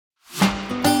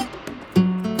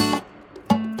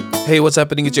Hey, what's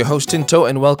happening? It's your host Tinto,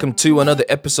 and welcome to another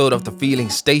episode of The Feeling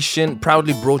Station,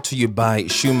 proudly brought to you by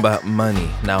Shumba Money.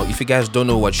 Now, if you guys don't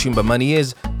know what Shumba Money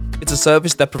is, it's a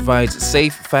service that provides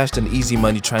safe, fast, and easy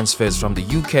money transfers from the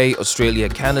UK, Australia,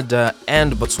 Canada,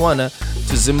 and Botswana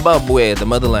to Zimbabwe, the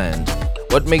motherland.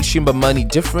 What makes Shumba Money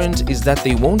different is that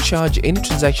they won't charge any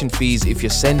transaction fees if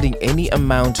you're sending any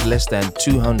amount less than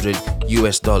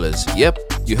 $200. Yep,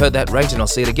 you heard that right, and I'll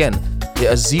say it again.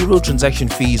 There are zero transaction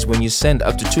fees when you send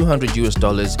up to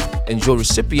 $200, and your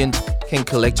recipient can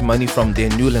collect money from their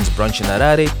Newlands branch in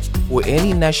Harare or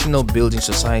any National Building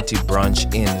Society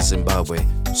branch in Zimbabwe.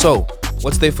 So,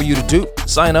 what's there for you to do?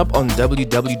 Sign up on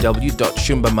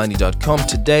www.shumbamoney.com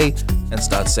today and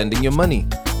start sending your money.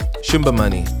 Shumba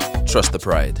Money. Trust the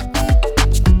pride.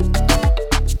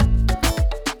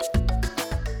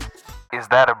 Is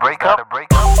that a breakup?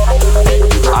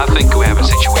 I think we have a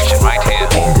situation right here.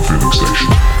 On the Feeling Station.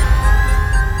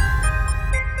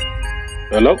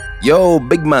 Hello? Yo,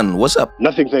 big man, what's up?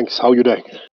 Nothing, thanks. How are you doing?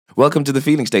 Welcome to the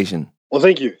Feeling Station. Well,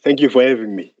 thank you. Thank you for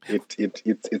having me.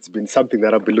 It's been something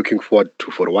that I've been looking forward to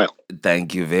for a while.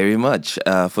 Thank you very much.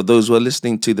 For those who are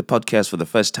listening to the podcast for the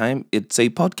first time, it's a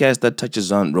podcast that touches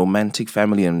on romantic,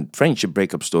 family, and friendship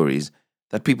breakup stories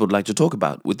that people would like to talk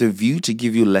about with a view to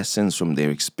give you lessons from their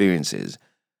experiences.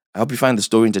 I hope you find the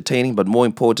story entertaining, but more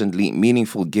importantly,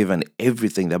 meaningful given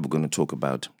everything that we're going to talk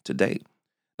about today.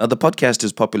 Now, the podcast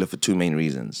is popular for two main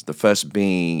reasons. The first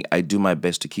being I do my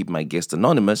best to keep my guests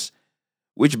anonymous,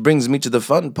 which brings me to the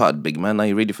fun part, big man. Are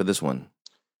you ready for this one?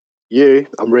 Yeah,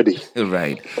 I'm ready.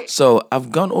 Right. So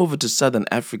I've gone over to Southern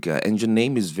Africa, and your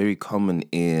name is very common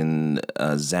in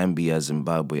Zambia,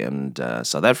 Zimbabwe, and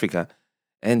South Africa.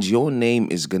 And your name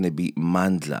is going to be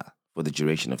Mandla for the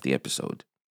duration of the episode.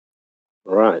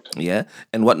 Right. Yeah.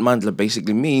 And what Mandla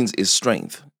basically means is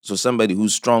strength. So somebody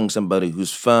who's strong, somebody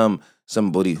who's firm,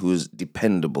 somebody who's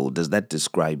dependable. Does that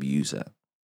describe you, sir?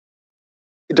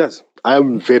 It does. I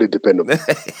am very dependable.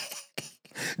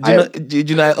 I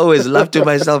always laugh to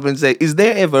myself and say, is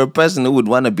there ever a person who would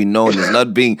want to be known as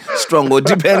not being strong or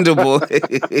dependable?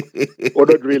 Or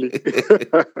not really.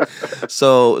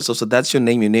 So that's your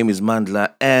name. Your name is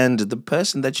Mandla. And the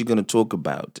person that you're going to talk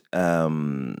about,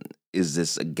 is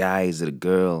this a guy? Is it a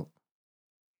girl?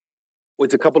 Well,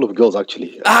 it's a couple of girls,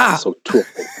 actually. So two of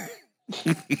them.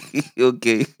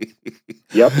 Okay.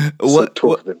 Yep. So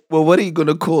two of them. Well, what are you going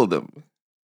to call them?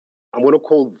 I'm going to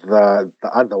call the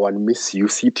other one Miss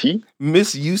UCT.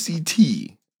 Miss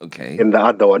UCT. Okay. And the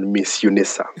other one Miss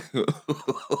UNISA.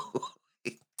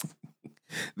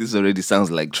 This already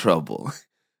sounds like trouble.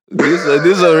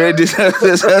 This already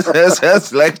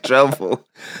sounds like trouble.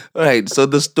 All right. So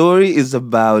the story is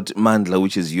about Mandla,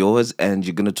 which is yours, and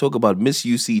you're going to talk about Miss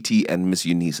UCT and Miss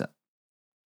UNISA.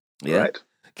 Yeah. Right.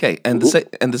 Okay, and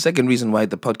the second reason why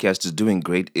the podcast is doing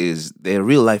great is there are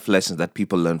real life lessons that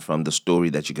people learn from the story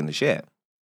that you're going to share.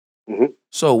 Mm-hmm.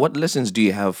 So, what lessons do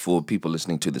you have for people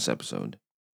listening to this episode?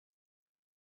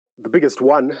 The biggest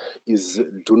one is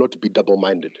do not be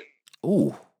double-minded.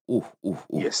 Ooh.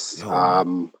 Yes.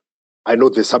 Yo. I know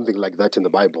there's something like that in the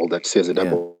Bible that says a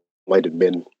double-minded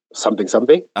man something.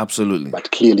 Absolutely.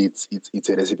 But clearly, it's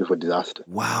a recipe for disaster.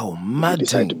 Wow, You mad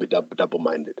decide to thing. be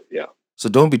double-minded. Yeah. So,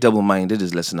 don't be double-minded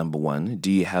is lesson number one. Do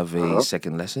you have a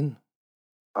second lesson?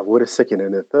 I've got a second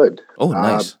and a third. Oh,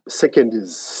 nice. Second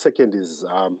is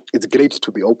it's great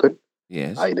to be open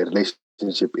Yes. in a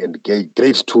relationship and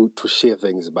great to share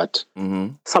things, but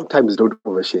sometimes don't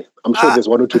overshare. I'm sure there's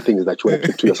one or two things that you want to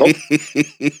keep to yourself,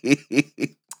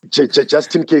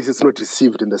 just in case it's not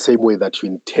received in the same way that you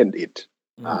intend it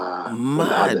on the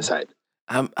other side.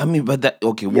 But that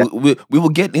okay. Yeah. We will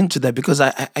get into that because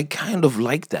I kind of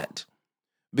like that.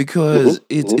 Because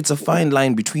it's a fine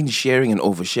line between sharing and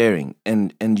oversharing,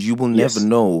 and you will never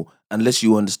know unless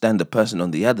you understand the person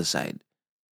on the other side.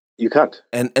 You can't.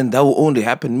 And that will only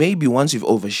happen maybe once you've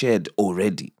overshared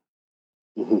already.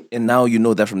 Mm-hmm. And now you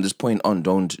know that from this point on,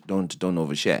 don't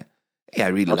overshare. Hey, I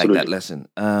really like that lesson.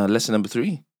 Lesson number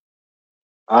 3.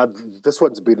 This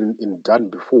one's been done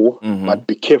before, but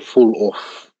be careful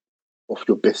of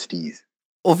your besties.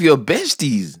 Of your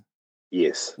besties?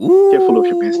 Yes. Ooh. Careful of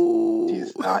your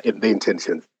besties and their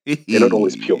intentions. They're not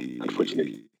always pure,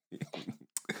 unfortunately.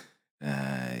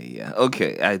 Yeah.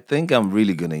 Okay. I think I'm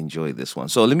really going to enjoy this one.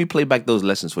 So let me play back those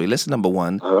lessons for you. Lesson number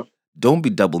 1, don't be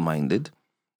double-minded.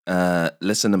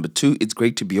 Lesson number 2, it's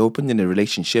great to be open in a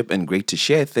relationship and great to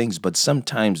share things, but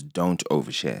sometimes don't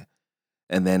overshare.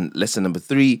 And then lesson number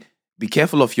 3, be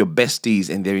careful of your besties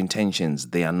and their intentions.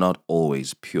 They are not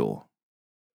always pure.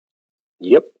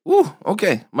 Yep. Ooh,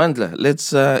 okay, Mandla,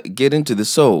 let's get into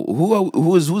this. So,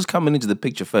 who's coming into the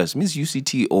picture first, Miss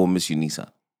UCT or Miss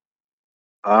UNISA?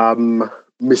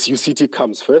 Miss UCT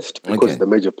comes first because Okay. the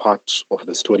major part of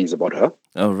the story is about her.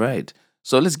 All right.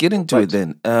 So let's get into it Right.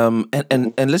 then.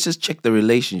 And let's just check the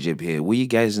relationship here. Were you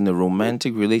guys in a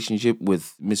romantic relationship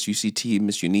with Miss UCT,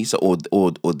 Miss Unisa,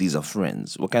 or these are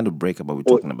friends? What kind of breakup are we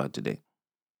Or, talking about today?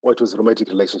 or it was romantic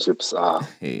relationships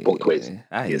both ways. Hey,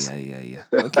 aye, Yes. aye, aye, yeah.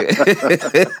 Okay.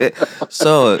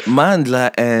 So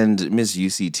Mandla and Miss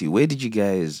UCT, where did you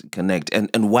guys connect,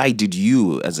 and why did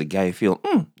you, as a guy, feel,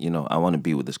 I want to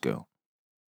be with this girl?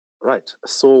 Right.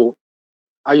 So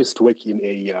I used to work in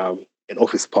an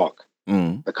office park,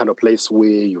 Mm. the kind of place where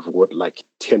you've got like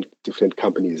 10 different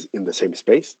companies in the same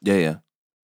space. Yeah, yeah.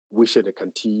 We shared a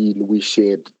canteen, we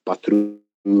shared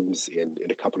bathrooms and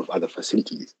a couple of other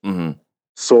facilities. Mm-hmm.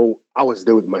 So I was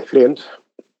there with my friend,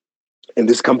 and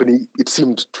this company, it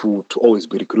seemed to always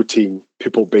be recruiting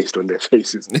people based on their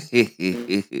faces.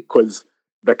 Because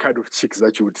the kind of chicks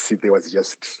that you would see there was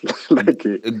just Good like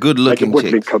a looking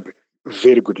modeling chicks. company.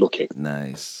 Very good looking.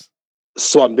 Nice.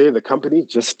 So I'm there in the company,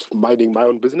 just minding my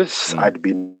own business. Mm. I'd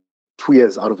been 2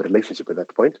 years out of a relationship at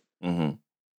that point. Mm-hmm.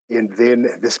 And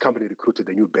then this company recruited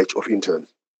a new batch of interns.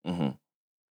 Mm-hmm.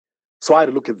 So I had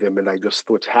to look at them and I just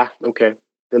thought, okay,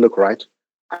 they look right.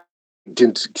 I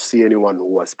didn't see anyone who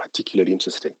was particularly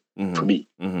interesting to Mm-hmm. me.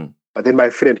 Mm-hmm. But then my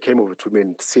friend came over to me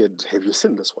and said, have you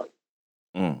seen this one?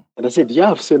 Mm. And I said,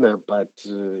 yeah, I've seen her, but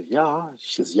yeah,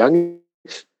 she's young.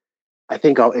 I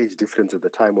think our age difference at the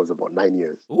time was about 9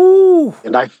 years. Ooh.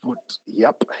 And I thought,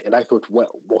 yep. And I thought,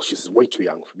 well, she's way too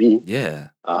young for me. Yeah.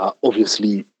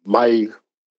 Obviously, my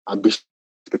ambition,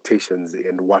 expectations,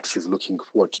 and what she's looking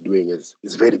forward to doing is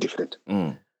very different.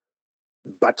 Mm.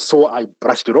 But so I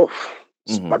brushed it off.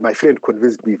 Mm-hmm. But my friend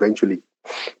convinced me eventually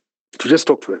to just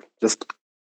talk to her, just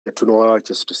get to know her,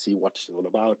 just to see what she's all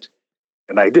about.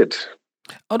 And I did.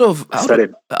 Out of I out of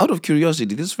started. out of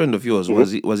curiosity, this friend of yours,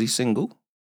 Mhm. was he single?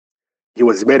 He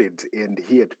was married, and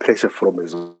he had pressure from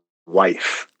his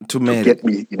wife To to marry? get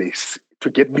me in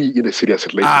a serious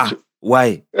Ah, relationship.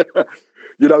 why?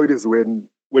 You know, it is when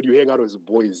you hang out with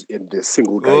boys and the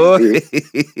single guys Oh. there,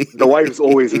 the wives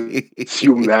always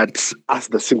assume that us,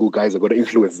 the single guys, are going to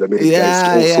influence the married guys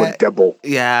to Yeah, also yeah, dabble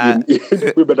yeah, in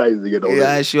womanizing and all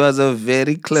yeah. that. She was a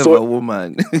very So, clever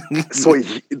woman.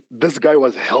 this guy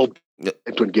was hell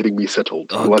bent on getting me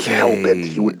settled. He was hell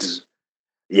bent. Okay,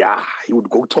 He would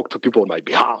go talk to people on my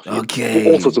behalf. He'd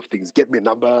do all sorts okay, of things, get me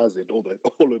numbers and all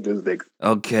of these things.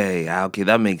 okay.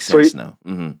 That makes So, sense now.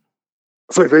 Mm-hmm.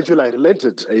 so eventually I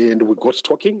relented and we got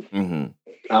talking.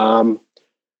 Mm-hmm. Um,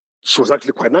 she was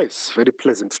actually quite nice, very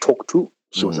pleasant to talk to.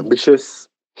 She was Mm-hmm. ambitious.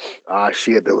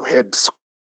 She had the head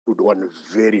screwed on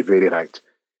very, very right.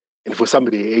 And for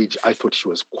somebody her age, I thought she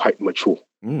was quite mature.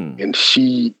 Mm. And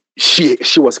she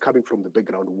was coming from the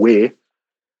background where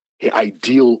her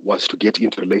ideal was to get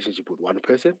into a relationship with one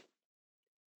person,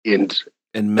 and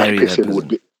And that marry that person would person.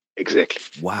 be exactly.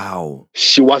 Wow,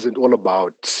 She wasn't all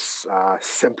about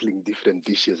sampling different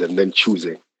dishes and then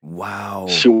choosing. wow.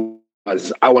 She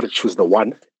was, I want to choose the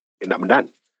one, and I'm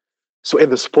done. So at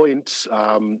this point,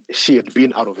 she had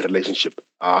been out of a relationship.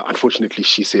 Unfortunately,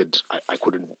 she said I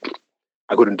couldn't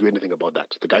do anything about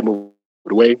that. The guy moved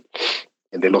away,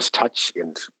 and they lost touch,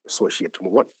 and so she had to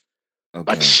move on.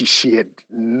 But Okay. she had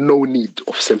no need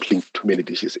of sampling too many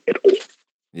dishes at all.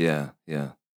 Yeah, yeah.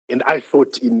 And I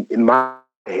thought in my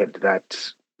head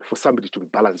that for somebody to be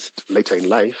balanced later in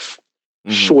life,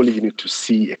 Mm-hmm. surely you need to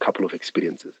see a couple of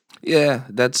experiences. Yeah,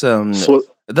 So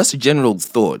that's a general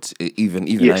thought. Even I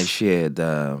yes, shared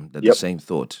the yep, same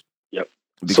thought yep.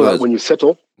 So that because when you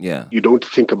settle, yeah. you don't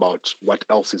think about what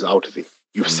else is out there.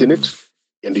 You've seen Mm-hmm.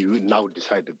 it, and you now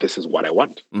decide that this is what I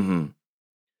want. Mm-hmm.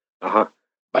 Uh-huh.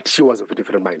 But she was of a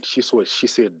different mind. She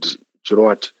said, you know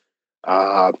what?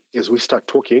 As we start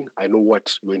talking, I know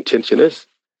what your intention is.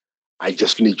 I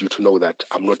just need you to know that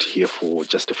I'm not here for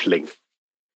just a fling.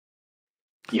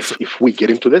 So If we get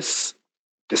into this,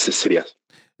 this is serious.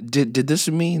 did this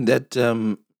mean that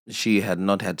she had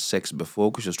not had sex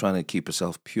before because she was trying to keep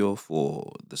herself pure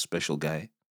for the special guy?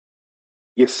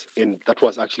 Yes, and that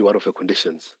was actually one of her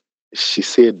conditions. She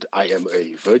said, I am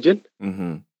a virgin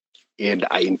Mm-hmm. and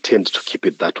I intend to keep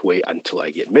it that way until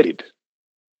I get married.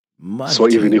 So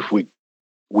even Muddy. if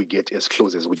we get as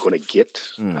close as we're gonna get,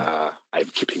 Mm. I'm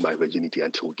keeping my virginity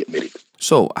until we get married.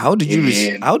 So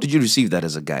And how did you receive that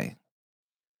as a guy?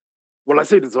 well, I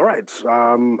said it's all right.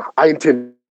 I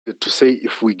intend to say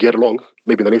if we get along,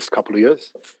 maybe in the next couple of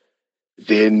years,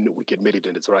 then we get married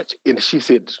and it's all right. And she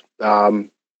said,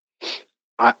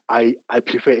 I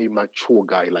prefer a mature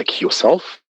guy like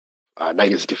yourself. 9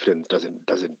 years different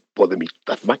doesn't bother me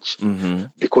that much Mm-hmm.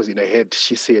 because in her head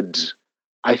she said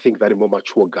I think that a more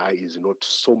mature guy is not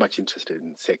so much interested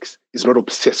in sex. He's not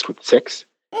obsessed with sex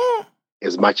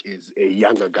as much as a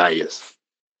younger guy is.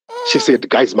 She said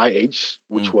guys my age,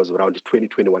 which was around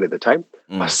 2021 at the time,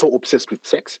 are so obsessed with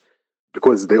sex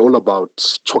because they're all about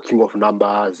chalking off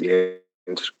numbers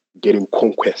and getting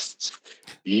conquests.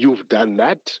 You've done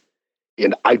that,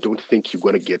 and I don't think you're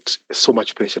going to get so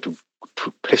much pressure to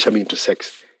pressure me into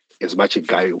sex as much as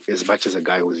a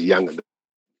guy who's younger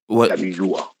What? than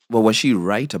you are. Well, was she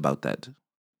right about that?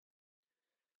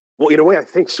 Well, in a way, I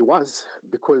think she was,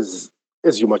 because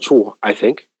as you mature, I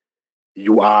think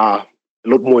you are a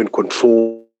lot more in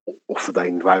control of the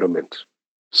environment.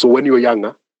 So when you're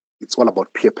younger, it's all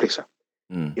about peer pressure.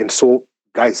 And so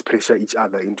guys pressure each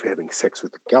other into having sex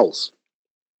with girls.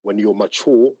 When you're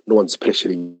mature, no one's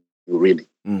pressuring you really,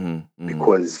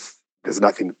 because there's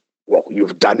nothing, well,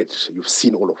 you've done it. You've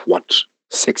seen all of what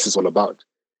sex is all about.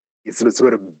 It's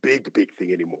not a big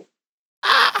thing anymore.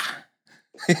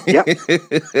 Yeah.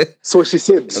 So she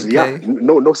said, Okay.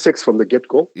 no sex from the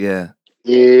get-go. Yeah.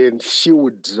 And she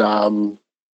would,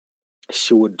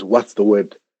 what's the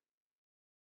word?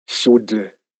 She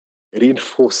would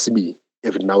reinforce me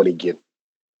every now and again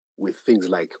with things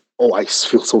like, oh, I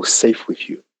feel so safe with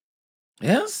you.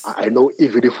 Yes. I know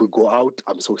even if we go out,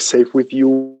 I'm so safe with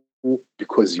you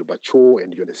because you're mature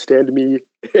and you understand me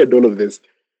and all of this.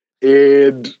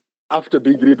 And after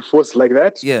being reinforced like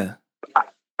that, Yeah.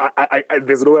 I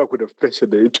there's no way I could have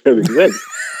pressured her into having sex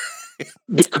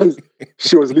because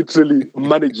she was literally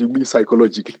managing me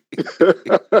psychologically.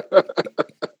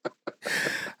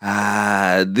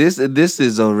 This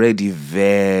is already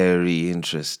very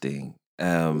interesting.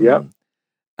 Yeah.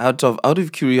 Out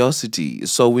of curiosity,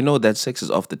 so we know that sex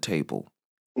is off the table.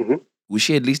 Mm-hmm. Will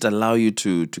she at least allow you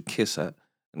to kiss her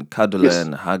and cuddle her Yes.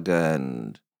 and hug her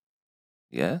and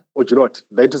yeah? Oh, do you know what?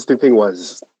 The interesting thing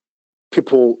was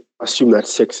people assume that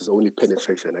sex is only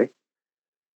penetration, eh?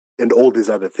 And all these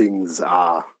other things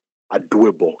are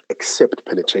doable except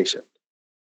penetration.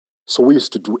 So we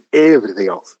used to do everything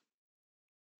else.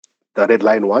 The red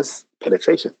line was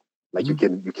penetration. Like you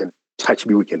can touch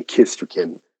me, we can kiss, you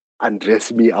can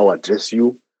undress me, I'll undress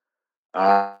you.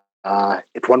 At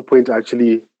one point,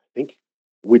 actually, I think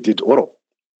we did oral.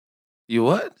 You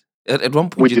what? At one We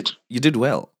point did you did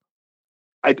well.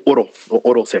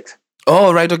 oral sex.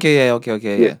 Oh right, okay, yeah,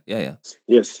 okay, Yeah. yeah.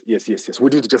 Yes. We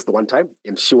did it just the one time,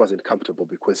 and she wasn't comfortable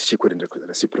because she couldn't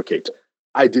reciprocate.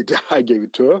 I did. I gave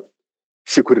it to her.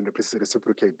 She couldn't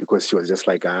reciprocate because she was just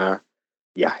like,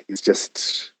 yeah, it's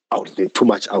just out there, too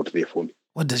much out there for me.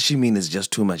 What does she mean? It's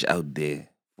just too much out there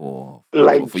for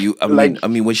Like, you? I like,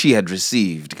 mean, when she had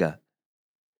received,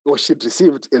 or she'd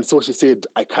received, and so she said,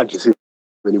 I can't receive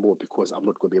anymore because I'm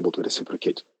not going to be able to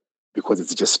reciprocate because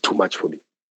it's just too much for me.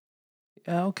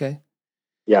 yeah, okay.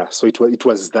 Yeah, so it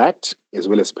was that as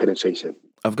well as penetration.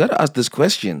 I've got to ask this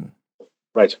question.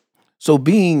 Right. So,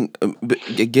 being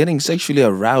getting sexually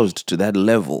aroused to that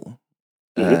level,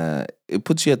 it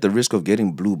puts you at the risk of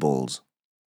getting blue balls.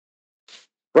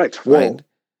 Right. Right. Well,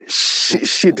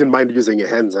 she didn't mind using her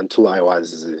hands until I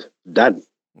was done.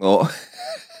 Oh.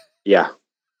 Yeah.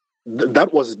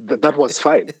 That was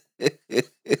fine. The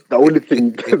only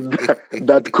thing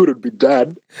that couldn't be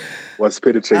done was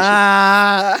penetration.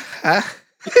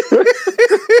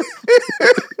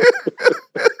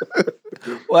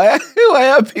 Why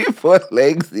are people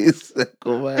like this?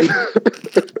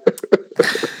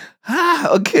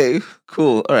 Okay,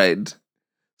 cool. All right.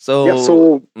 So yeah,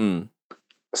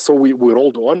 so we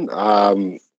rolled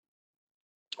on.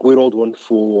 We rolled on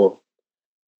for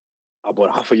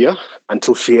about half a year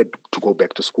until she had to go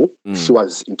back to school. She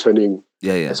was interning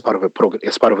as part of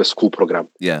a school program.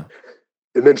 Yeah.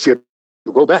 And then she had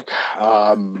to go back.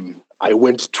 I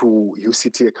went to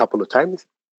UCT a couple of times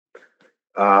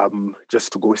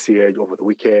just to go see her over the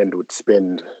weekend. We'd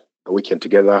spend the weekend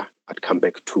together. I'd come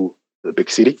back to the big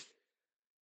city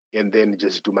and then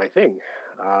just do my thing.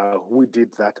 We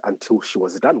did that until she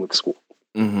was done with school.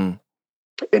 Mm-hmm.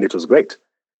 And it was great.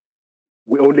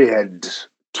 We only had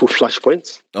 2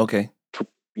 flashpoints. Okay.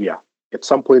 Yeah. At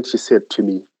some point, she said to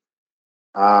me,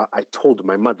 I told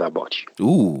my mother about you.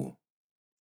 Ooh.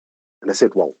 And I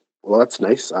said, well, that's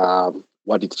nice.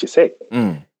 What did she say?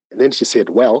 Mm. And then she said,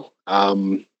 well,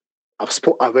 I've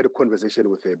had a conversation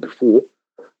with her before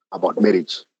about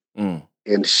marriage. Mm.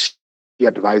 And she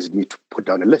advised me to put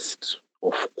down a list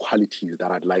of qualities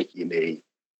that I'd like in a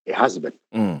husband.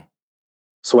 Mm.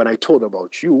 So when I told her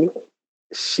about you,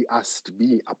 she asked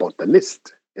me about the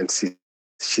list. And she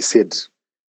said,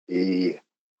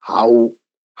 how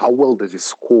well does it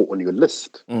score on your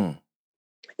list? Mm.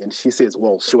 And she says,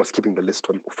 well, she was keeping the list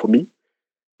for me.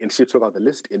 And she took out the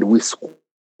list and we scored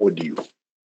you.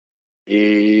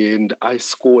 and I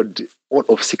scored out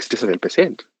of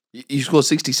 67%. You scored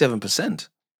 67%.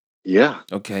 Yeah,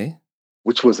 Okay.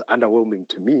 which was underwhelming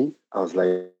to me. I was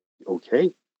like,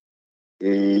 okay,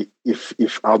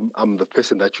 if I'm the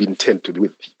person that you intend to be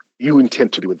with, you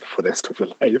intend to be with for the rest of your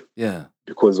life Yeah.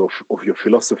 because of your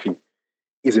philosophy,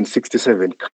 isn't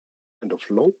 67 kind of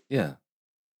low? Yeah.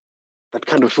 That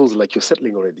kind of feels like you're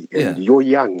settling already, and Yeah. you're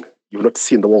young. You've not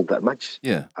seen the world that much.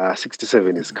 Yeah.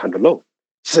 67 is kind of low.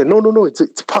 She said, no, it's a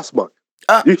pass mark.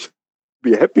 Ah. You should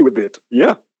be happy with it.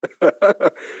 Yeah,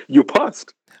 you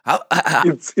passed. How,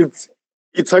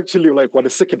 It's actually like what, a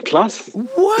second class,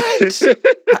 what? like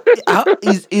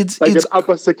an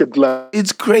upper second class.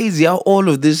 It's crazy how all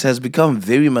of this has become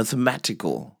very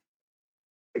mathematical.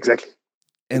 Exactly.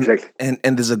 And, Exactly.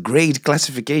 and there's a grade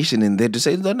classification in there to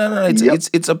say no, Yep.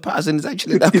 it's a pass, and it's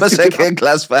actually the It's upper an second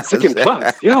class pass. second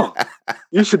class. Yeah,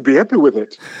 you should be happy with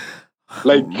it.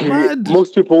 Like Mad.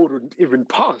 most people wouldn't even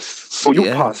pass, so you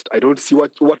Yeah. passed. I don't see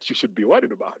what you should be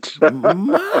worried about.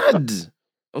 Mad.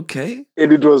 Okay.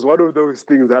 And it was one of those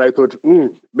things that I thought,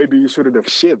 maybe you shouldn't have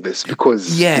shared this,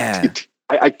 because Yeah.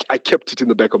 I kept it in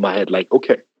the back of my head, like,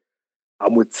 okay,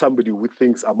 I'm with somebody who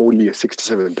thinks I'm only a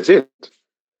 67%.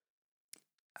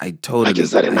 I totally Like,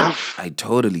 is that enough? I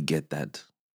totally get that.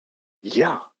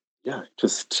 Yeah, it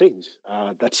was strange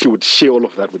that she would share all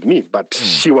of that with me, but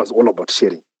she was all about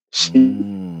sharing.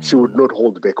 She would not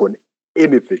hold back on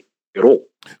anything at all.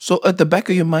 So at the back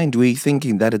of your mind, were you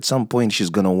thinking that at some point she's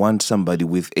gonna want somebody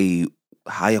with a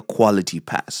higher quality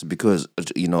pass? Because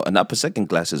an upper second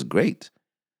class is great,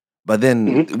 but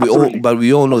then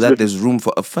we all know that there's room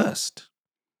for a first,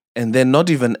 and then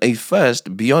not even a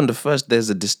first. Beyond the first,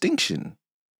 there's a distinction.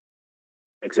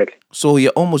 Exactly. So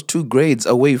you're almost 2 grades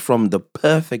away from the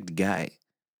perfect guy,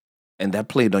 and that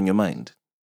played on your mind.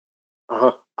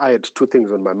 I had 2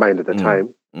 things on my mind at the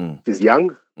time. She's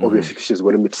young. Obviously, she's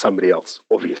going to meet somebody else,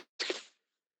 obviously,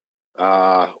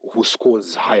 who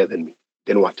scores higher than me.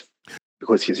 Then what?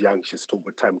 Because she's young, she's still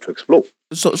got time to explore.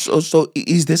 So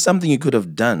is there something you could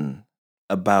have done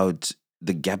about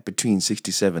the gap between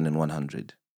 67 and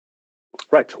 100?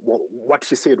 Right. Well, what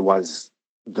she said was,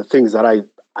 the things that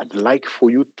I'd like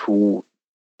for you to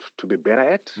be better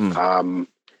at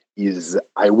is,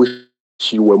 I wish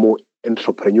you were more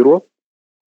entrepreneurial.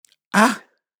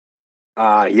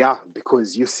 Yeah,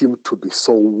 because you seem to be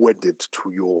so wedded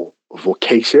to your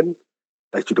vocation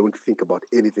that you don't think about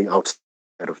anything outside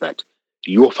of that.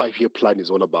 Your 5-year plan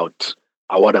is all about,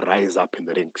 I want to rise up in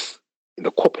the ranks in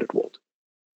the corporate world.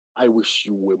 I wish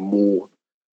you were more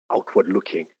outward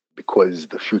looking, because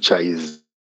the future is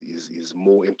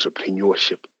more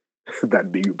entrepreneurship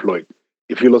than being employed.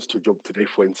 If you lost your job today,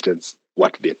 for instance,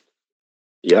 what then?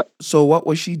 Yeah. So what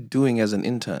was she doing as an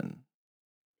intern?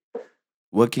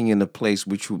 Working in a place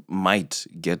which might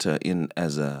get her in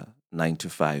as a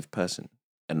 9-to-5 person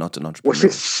and not an entrepreneur.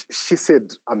 Well, she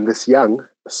said, I'm this young,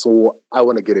 so I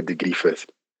want to get a degree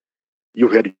first.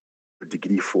 You've had a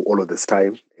degree for all of this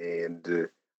time, and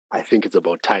I think it's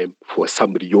about time for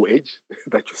somebody your age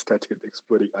that you started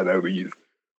exploring other ways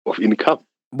of income.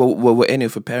 Well, were any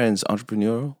of her parents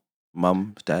entrepreneurial?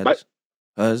 Mom, dad,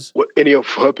 hers? Well, any of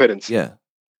her parents? Yeah.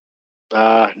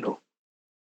 No.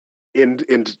 And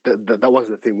that was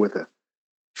the thing with her.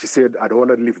 She said, I don't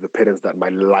want to live the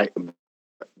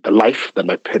life that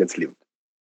my parents lived.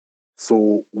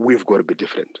 So we've got to be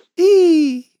different.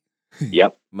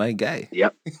 Yep. My guy.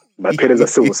 Yep. My parents are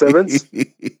civil servants,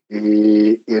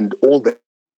 and all they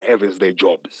have is their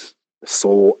jobs.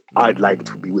 So I'd like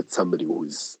to be with somebody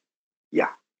who's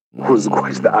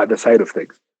got the other side of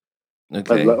things.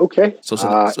 Okay. I was like, okay.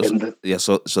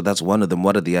 So that's one of them.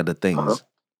 What are the other things?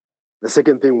 The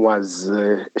second thing was,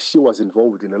 she was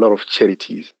involved in a lot of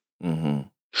charities.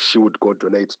 She would go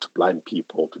donate to blind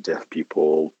people, to deaf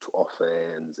people, to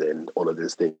orphans, and all of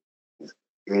these things.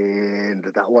 And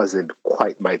that wasn't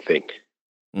quite my thing.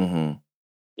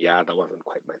 Yeah, that wasn't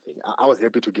quite my thing. I was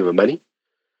happy to give her money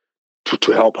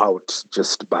to help out,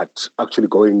 but actually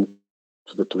going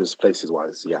to these places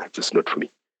was, just not for me.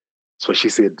 So she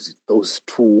said those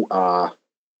 2 are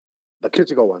the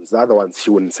critical ones. The other ones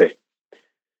she wouldn't say.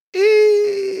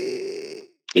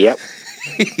 Yep.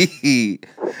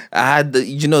 I had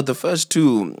the first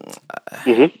 2,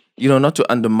 not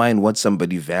to undermine what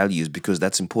somebody values, because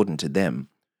that's important to them.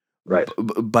 Right.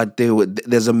 But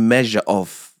there's a measure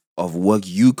of work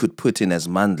you could put in as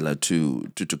Mandla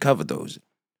to cover those.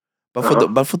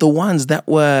 But for the ones that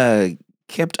were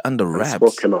kept under wraps,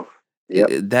 spoken of. Yep.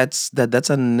 That's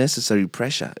unnecessary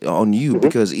pressure on you,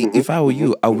 because if I were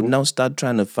you, I would now start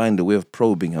trying to find a way of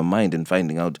probing her mind and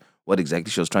finding out what exactly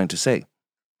she was trying to say.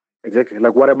 Exactly.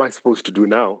 Like, what am I supposed to do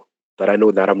now that I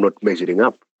know that I'm not measuring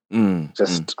up.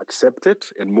 Just accept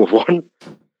it and move on.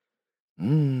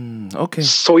 Okay.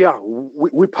 So yeah,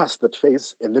 we passed that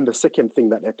phase. And then the second thing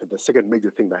that happened, the second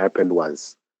major thing that happened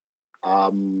was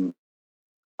I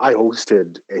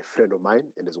hosted a friend of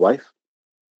mine and his wife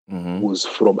who's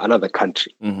from another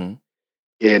country.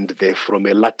 And they're from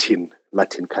a Latin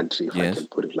country, if I can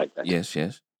put it like that. Yes,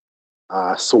 yes.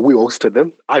 So we hosted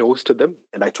them. I hosted them,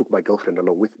 and I took my girlfriend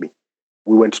along with me.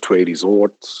 We went to a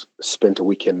resort, spent a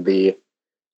weekend there,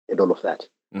 and all of that.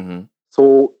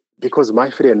 So because my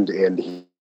friend and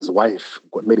his wife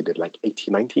got married at like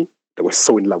 18, 19, they were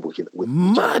so in love with each other.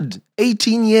 Mad.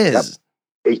 18 years.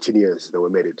 Yep. 18 years they were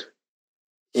married.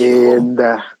 Sure. And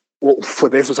well, for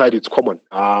their society, it's common.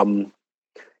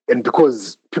 And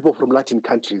because people from Latin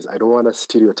countries, I don't want to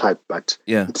stereotype, but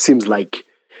it seems like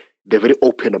they're very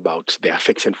open about their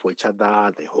affection for each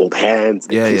other. They hold hands,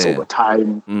 they kiss over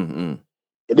time.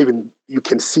 And even you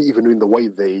can see even in the way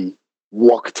they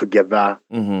walk together.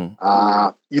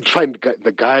 You find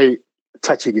the guy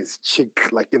touching his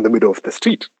cheek like in the middle of the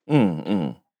street.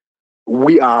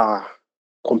 We are,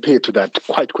 compared to that,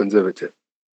 quite conservative.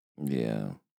 Yeah,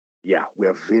 we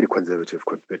are very conservative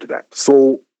compared to that.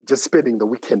 So just spending the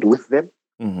weekend with them.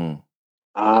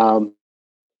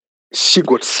 She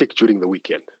got sick during the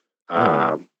weekend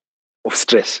of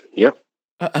stress. Yeah.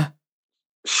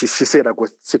 She said I got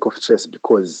sick of stress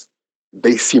because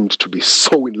they seemed to be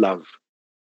so in love,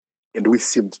 and we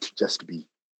seemed to just be,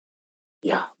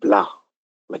 blah,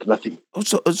 like nothing.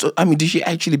 So I mean, did she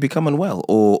actually become unwell,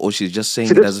 or she's just saying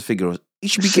it as a figure of?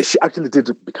 She actually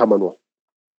did become unwell.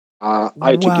 I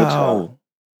had to get her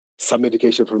some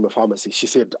medication from the pharmacy. She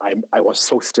said I was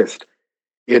so stressed,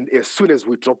 and as soon as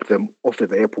we dropped them off at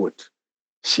the airport,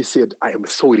 she said I am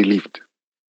so relieved.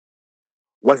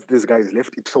 Once these guys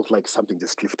left, it felt like something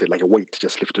just lifted, like a weight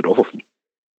just lifted off of me.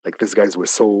 Like these guys were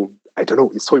so, I don't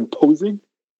know, it's so imposing.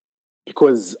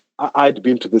 Because I'd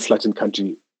been to this Latin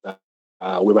country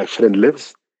where my friend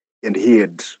lives, and he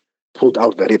had pulled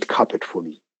out the red carpet for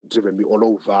me, driven me all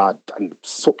over, and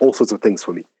all sorts of things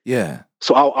for me. Yeah.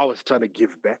 So I was trying to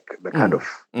give back the kind of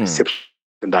reception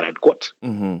that I'd got.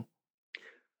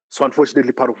 So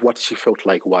unfortunately, part of what she felt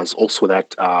like was also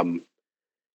that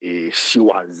she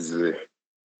was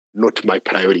not my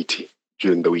priority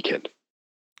during the weekend.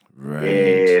 Right.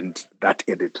 And that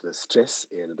added to the stress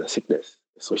and the sickness.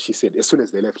 So she said, as soon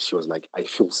as they left, she was like, I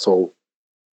feel so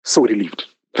relieved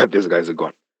that these guys are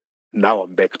gone. Now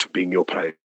I'm back to being your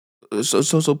priority.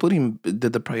 So putting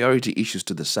the priority issues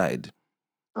to the side,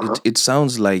 it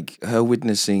sounds like her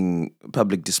witnessing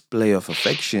public display of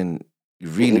affection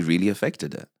really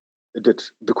affected her. It did.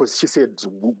 Because she said,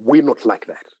 we're not like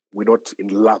that. We're not in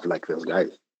love like those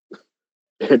guys.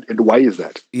 And why is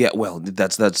that? Yeah, well,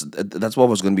 that's what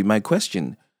was going to be my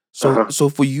question. So so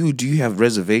for you, do you have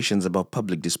reservations about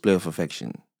public display of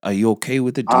affection? Are you okay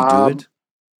with it? Do you do it?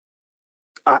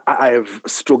 I have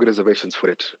strong reservations for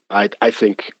it. I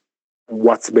think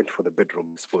what's meant for the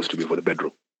bedroom is supposed to be for the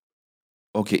bedroom.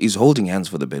 Okay, is holding hands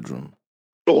for the bedroom?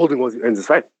 Holding hands is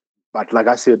fine. But like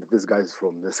I said, these guys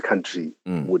from this country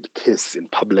would kiss in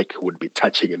public, would be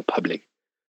touching in public.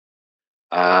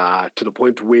 To the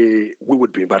point where we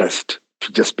would be embarrassed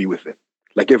to just be with them.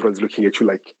 Like everyone's looking at you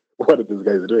like, what are these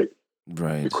guys doing?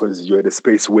 Right. Because you're at a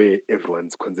space where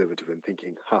everyone's conservative and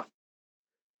thinking,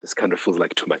 this kind of feels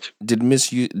like too much. Does Miss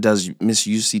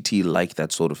UCT like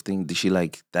that sort of thing? Does she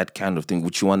like that kind of thing?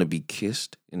 Would she want to be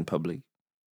kissed in public?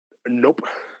 Nope.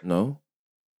 No?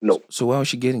 No. So why was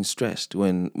she getting stressed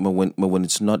when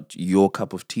it's not your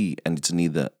cup of tea and it's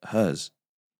neither hers?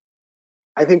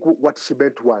 I think what she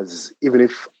meant was, even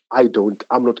if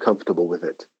I'm not comfortable with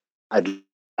it, I'd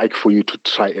like for you to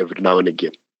try every now and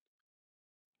again,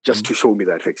 just to show me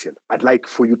that affection. I'd like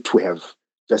for you to have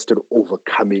just an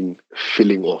overcoming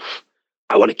feeling of,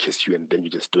 I want to kiss you, and then you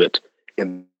just do it.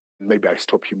 And maybe I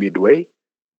stop you midway,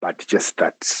 but just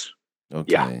that,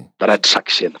 that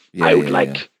attraction. I would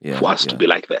like for us to be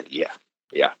like that.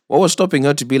 Yeah. What was stopping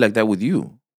her to be like that with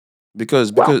you?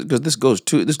 Because this goes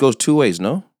two ways,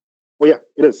 no? Well, yeah,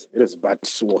 it is. But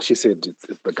she said it's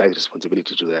the guy's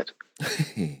responsibility to do that.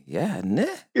 Yeah, nah.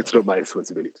 It's not my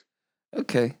responsibility.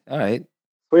 Okay, all right.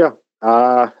 So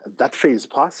yeah, that phase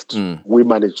passed. We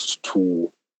managed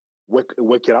to work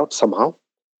it out somehow.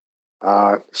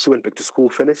 She went back to school,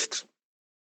 finished,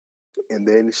 and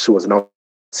then she was now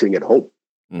sitting at home.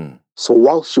 So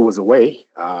while she was away,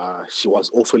 she was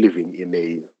also living in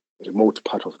a remote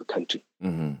part of the country,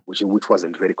 which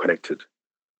wasn't very connected.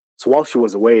 So while she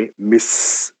was away,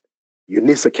 Miss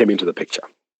Eunice came into the picture.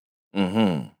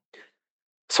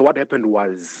 So what happened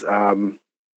was, 2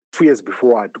 years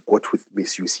before I'd got with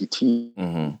Miss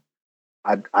UCT,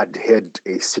 I'd had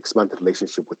a 6-month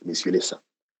relationship with Miss Unisa,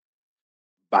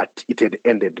 but it had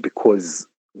ended because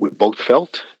we both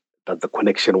felt that the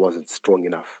connection wasn't strong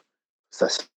enough to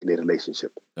sustain a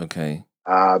relationship. Okay.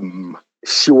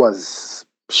 She was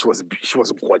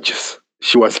gorgeous.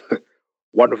 She was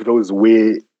one of those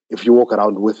where if you walk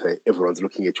around with her, everyone's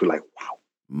looking at you like, wow.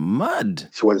 Mud.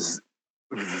 She was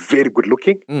very good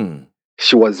looking. Mm.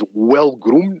 She was well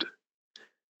groomed.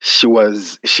 She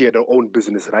had her own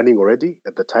business running already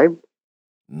at the time.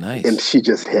 Nice. And she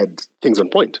just had things on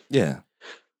point. Yeah.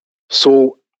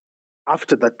 So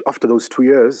after those 2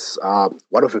 years,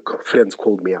 one of her friends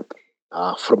called me up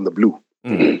from the blue.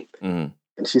 Mm. Mm.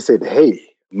 And she said,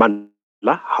 "Hey,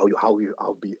 Manla, how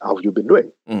you been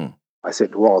doing?" Mm. I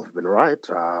said, "Well, I've been all right.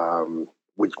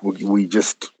 We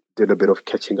just did a bit of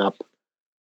catching up,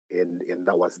 and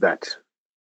that was that."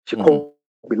 She called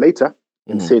me later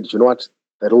and said, "You know what?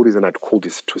 The real reason I'd called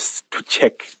is to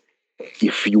check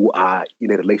if you are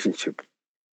in a relationship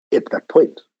at that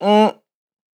point." Mm.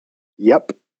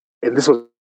 Yep. And this was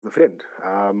the friend.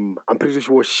 I'm pretty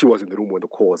sure she was in the room when the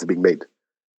call was being made,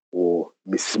 or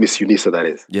Miss Unisa, that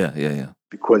is. Yeah, yeah, yeah.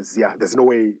 Because there's no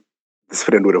way this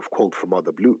friend would have called from out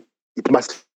the blue. It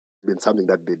must have been something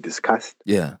that they discussed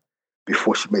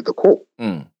before she made the call.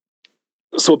 Mm.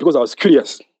 So because I was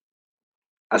curious,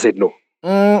 I said no.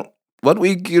 What were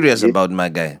you curious about, my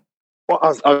guy? Well, I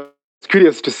was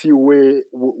curious to see where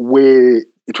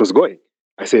it was going.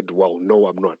 I said, "Well, no,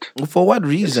 I'm not." For what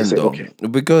reason, said, though? "Okay."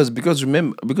 Because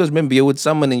remember, you're with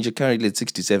someone and you're currently at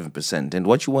 67%, and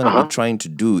what you want to be trying to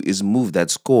do is move that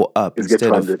score up Let's get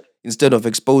to 100. instead of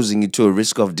exposing it to a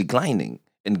risk of declining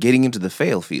and getting into the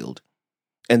fail field.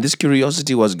 And this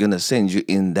curiosity was gonna send you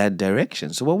in that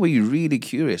direction. So, what were you really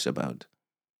curious about?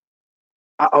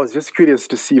 I was just curious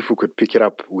to see if we could pick it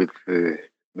up with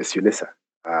Miss Unisa,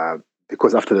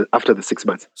 because after the 6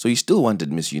 months, So, you still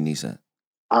wanted Miss Unisa.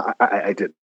 I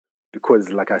did, because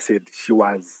like I said, she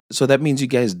was. So that means you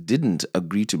guys didn't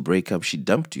agree to break up. She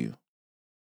dumped you.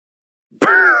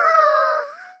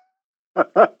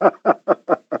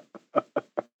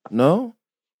 No?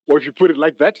 Or if you put it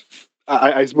like that,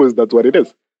 I suppose that's what it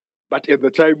is. But at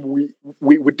the time,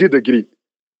 we did agree.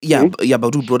 Yeah,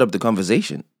 but who brought up the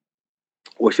conversation?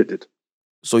 Well, she did.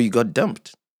 So you got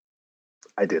dumped.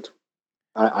 I did.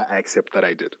 I accept that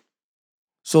I did.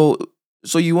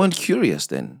 So you weren't curious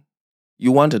then.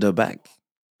 You wanted her back.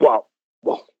 Well,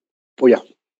 oh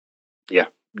yeah.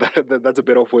 That's a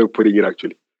better way of putting it,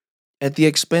 actually. At the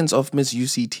expense of Miss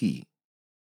UCT.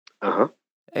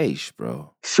 Eish,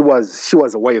 bro. She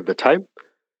was away at the time,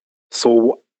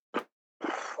 so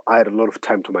I had a lot of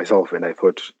time to myself, and I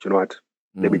thought, you know what?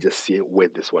 Let me just see where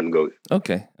this one goes.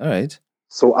 Okay, all right.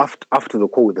 So after the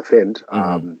call with the friend,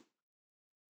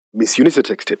 Miss Unisa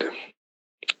texted.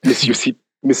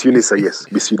 Miss Unisa,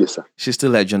 yes, Miss Unisa. She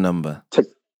still had your number.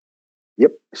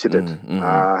 Yep, she did.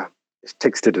 She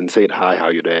texted and said, "Hi, how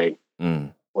you doing?"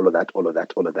 All of that.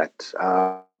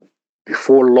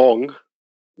 Before long,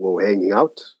 we were hanging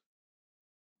out,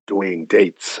 doing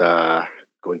dates,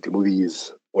 going to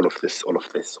movies, all of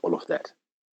that.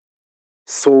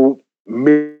 So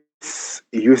Miss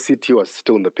UCT was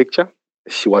still in the picture.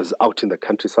 She was out in the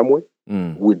country somewhere.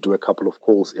 We'd do a couple of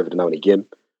calls every now and again.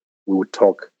 We would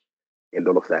talk and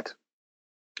all of that.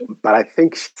 But I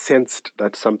think she sensed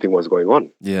that something was going on.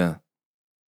 Yeah.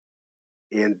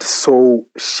 And so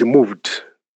she moved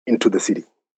into the city.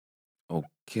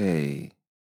 Okay.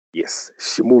 Yes,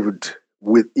 she moved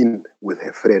with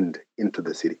her friend into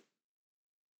the city.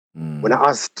 When I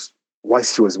asked why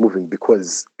she was moving,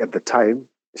 because at the time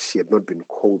she had not been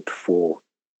called for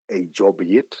a job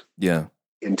yet. Yeah.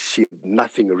 And she had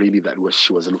nothing really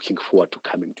she was looking forward to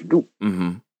coming to do.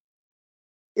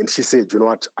 And she said, "You know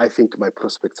what? I think my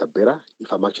prospects are better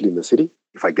if I'm actually in the city.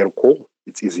 If I get a call,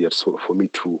 it's easier for me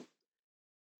to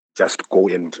just go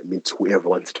and meet whoever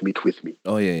wants to meet with me.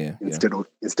 Oh yeah.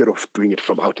 Instead of doing it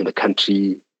from out in the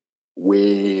country,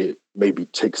 where maybe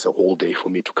it takes a whole day for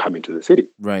me to come into the city.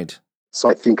 Right. So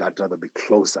I think I'd rather be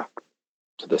closer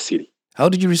to the city." How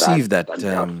did you receive that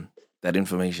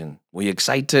information? Were you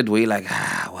excited? Were you like,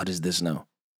 what is this now?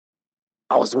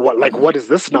 I was like, what is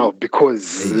this now?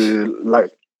 Because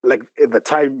like at the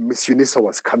time, Miss Unisa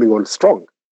was coming on strong,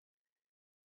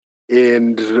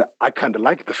 and I kind of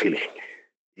liked the feeling.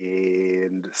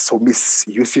 And so Miss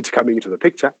UCT coming into the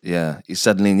picture, it's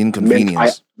suddenly an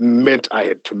inconvenience. Meant I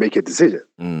had to make a decision.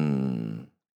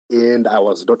 And I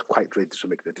was not quite ready to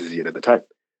make the decision at the time.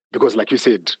 Because like you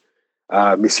said,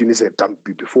 Miss Unisa had dumped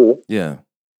me before. Yeah.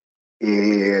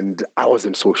 And I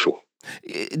wasn't so sure.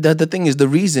 The thing is, the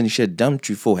reason she had dumped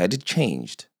you for, had it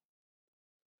changed?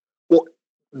 Well,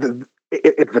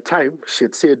 At the time, she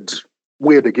had said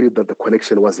we had agreed that the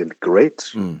connection wasn't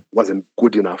great, wasn't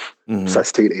good enough to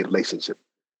sustain a relationship.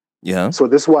 Yeah. So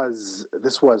this was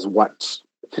what,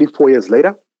 3-4 years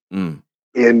later,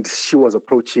 and she was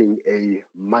approaching a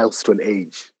milestone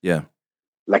age. Yeah.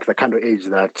 Like the kind of age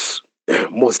that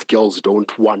most girls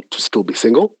don't want to still be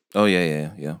single. Oh,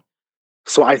 yeah.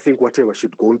 So I think whatever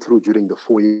she'd gone through during the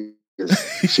 4 years,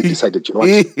 she decided, you know what,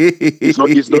 it's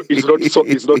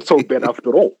not so bad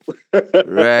after all.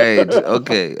 Right.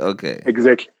 Okay.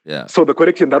 Exactly. Yeah. So the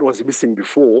connection that was missing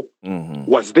before Mm-hmm.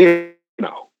 was there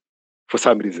now. For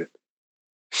some reason,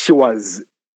 she was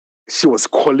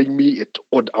calling me at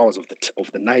odd hours of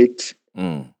the night.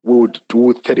 We would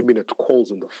do 30-minute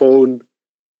calls on the phone.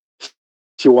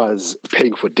 She was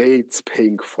paying for dates,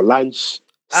 paying for lunch,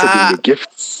 sending me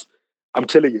gifts. I'm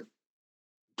telling you,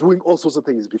 doing all sorts of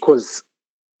things because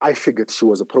I figured she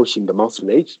was approaching the milestone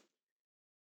age.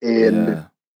 And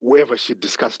whoever she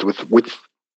discussed with,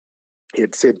 he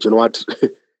had said, you know what,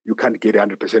 you can't get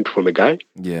 100% from a guy.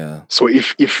 Yeah. So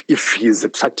if he's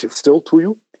attractive still to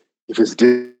you, if he's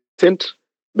decent,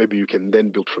 maybe you can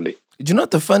then build from there. Do you know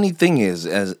what the funny thing is?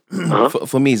 As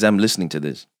for me, as I'm listening to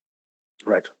this,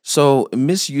 Right. so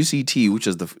Miss UCT, which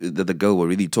is the girl we're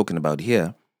really talking about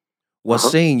here,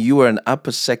 was saying you were an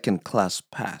upper second class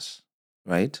pass,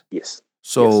 right? Yes.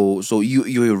 So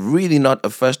you're really not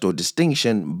a first or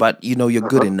distinction, but you're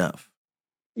good enough.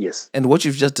 Yes. And what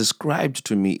you've just described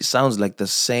to me sounds like the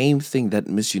same thing that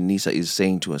Miss Unisa is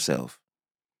saying to herself.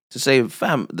 To say,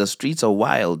 fam, the streets are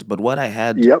wild, but what I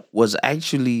had was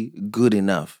actually good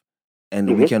enough,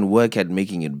 and we can work at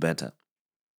making it better.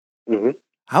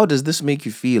 How does this make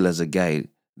you feel as a guy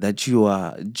that you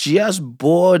are just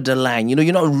borderline?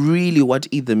 You're not really what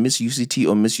either Miss UCT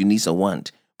or Miss Unisa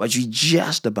want, but you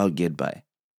just about get by.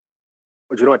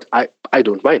 But you know what? I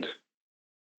don't mind.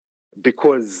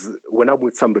 Because when I'm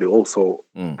with somebody also,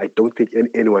 I don't think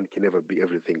anyone can ever be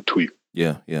everything to you.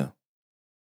 Yeah.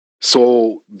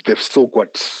 So they've still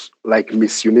got, like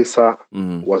Miss Unisa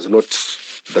was not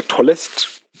the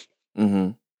tallest.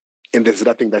 And there's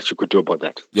nothing that she could do about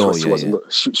that. She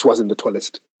wasn't the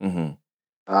tallest. Miss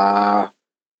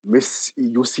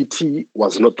UCT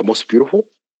was not the most beautiful.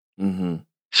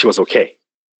 She was okay.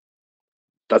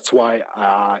 That's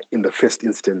why in the first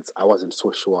instance, I wasn't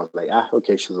so sure. I was like,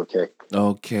 okay, she's okay.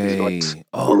 Okay. She's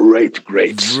not great.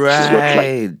 Right. She's not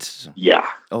like, yeah.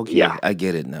 Okay, yeah. I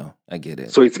get it now. I get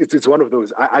it. So it's one of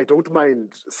those. I don't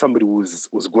mind somebody who's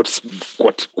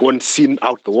gone seen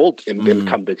out the world and then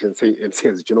come back and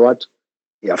says, you know what?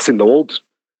 Yeah, I've seen the world.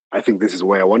 I think this is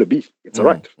where I want to be. It's all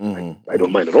right. I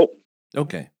don't mind at all.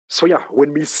 Okay. So yeah,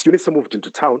 when Miss Unisa moved into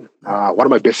town, one of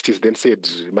my besties then said,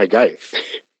 my guy,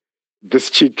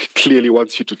 this chick clearly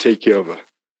wants you to take care of her.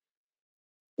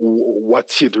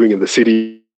 What's she doing in the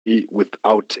city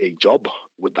without a job,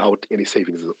 without any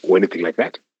savings or anything like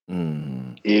that?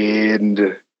 And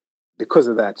because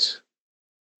of that,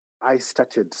 I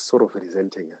started sort of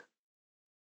resenting her.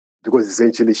 Because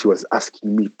essentially she was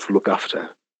asking me to look after her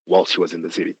while she was in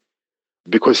the city.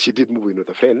 Because she did move in with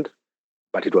a friend,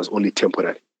 but it was only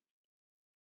temporary.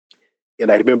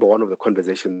 And I remember one of the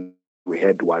conversations we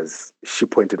had was she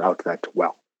pointed out that,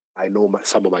 well, I know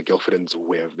some of my girlfriends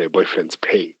who have their boyfriends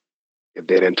pay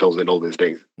their rentals and all these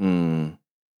things. And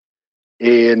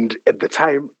at the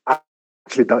time,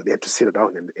 actually, they had to sit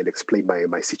down and explain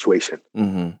my situation.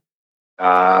 To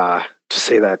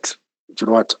say that, you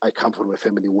know what, I come from a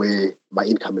family where my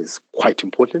income is quite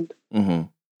important.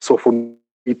 So for me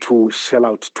to shell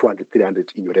out 200,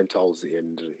 300 in your rentals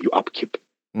and your upkeep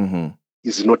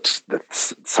is not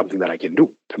something that I can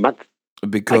do per month.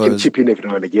 Because I can chip in every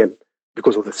now and again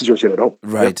because of the situation at home.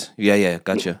 Right. Yeah.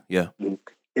 Gotcha. Yeah. And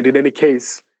in any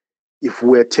case, if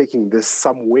we're taking this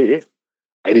somewhere,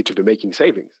 I need to be making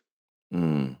savings.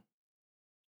 And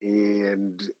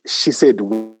she said,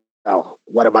 well,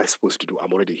 what am I supposed to do?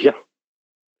 I'm already here.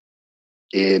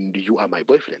 And you are my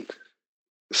boyfriend.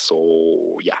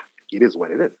 So, yeah, it is what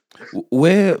it is.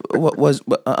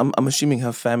 I'm assuming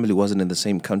her family wasn't in the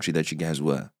same country that you guys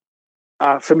were.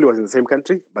 Family was in the same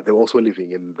country, but they were also living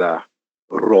in the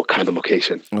raw kind of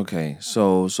location. Okay.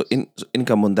 So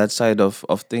income on that side of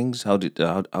things, how did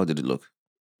it look?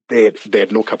 They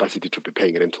had no capacity to be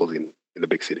paying rentals in the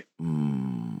big city.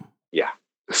 Yeah.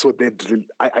 So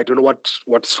I don't know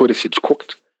what story she'd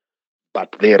cooked,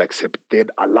 but they had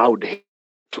allowed her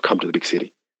to come to the big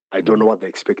city. I don't know what they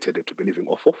expected her to be living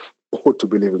off of or to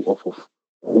be living off of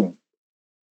whom.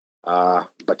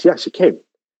 But yeah, she came.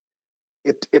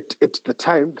 At the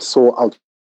time, so I'll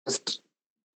just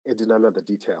add in another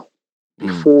detail.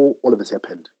 Before all of this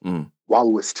happened,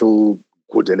 while we're still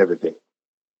good and everything,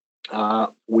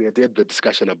 we had the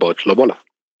discussion about lobola.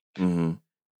 Mm-hmm.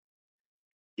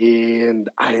 And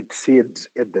I had said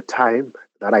at the time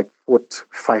that I thought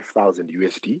 5,000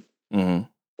 USD Mm-hmm.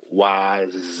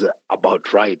 was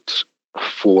about right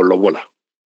for lobola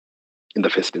in the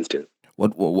first instance.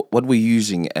 What were you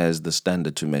using as the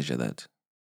standard to measure that?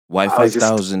 Why I was just,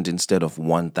 5,000 instead of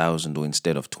 1,000 or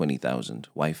instead of 20,000?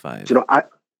 Why you five? know,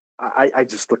 I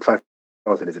just thought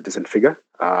 5,000 is a decent figure.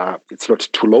 It's not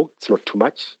too low. It's not too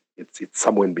much. It's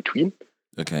somewhere in between.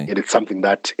 Okay. And it's something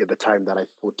that at the time that I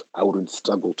thought I wouldn't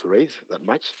struggle to raise that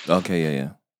much. Okay. Yeah. Yeah.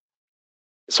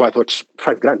 So I thought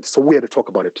 5 grand. So we had to talk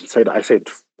about it. I said,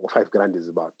 well, 5 grand is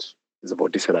about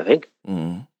decent, I think.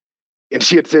 Mm. And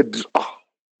she had said, oh,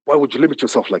 why would you limit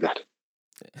yourself like that?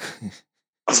 I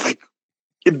was like,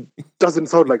 it doesn't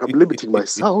sound like I'm limiting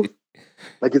myself.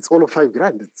 Like it's all of 5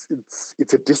 grand.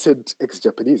 It's a decent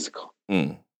ex-Japanese car.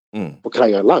 Mm. Mm. For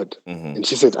crying out loud. Mm-hmm. And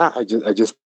she said, I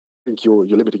just think you're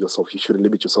limiting yourself. You shouldn't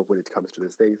limit yourself when it comes to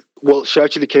these things. Well, she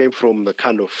actually came from the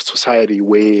kind of society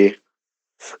where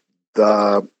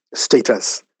the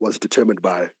status was determined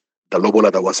by the lobola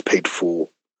that was paid for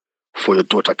your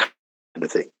daughter kind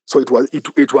of thing. So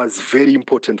it was very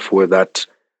important for her that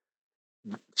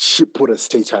she put a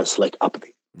status like up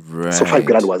there. Right. So 5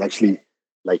 grand was actually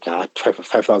like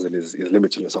 5,000 is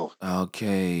limiting yourself.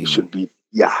 Okay. It should be,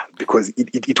 yeah, because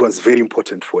it was very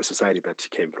important for a society that she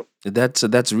came from.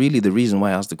 That's really the reason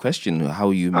why I asked the question,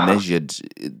 how you Uh-huh. measured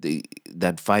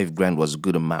that 5 grand was a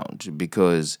good amount,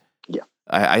 because Yeah.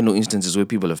 I know instances where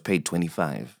people have paid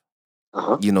 25.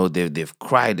 Uh-huh. You know, they've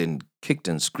cried and kicked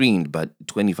and screamed, but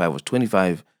 25 was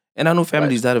 25. And I know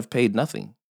families that have paid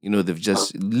nothing. You know, they've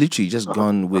just literally just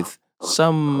gone with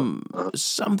something,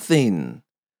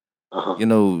 you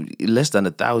know, less than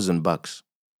 $1,000.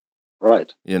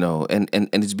 Right. You know, and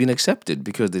it's been accepted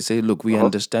because they say, look, we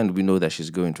understand, we know that she's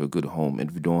going to a good home,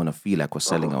 and we don't want to feel like we're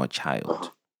selling our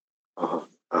child.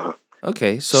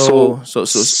 Okay, While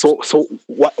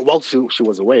she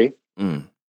was away, mm,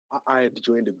 I had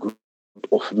joined a group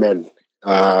of men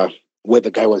where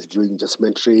the guy was doing just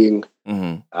mentoring,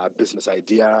 business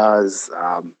ideas,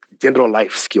 general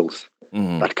life skills,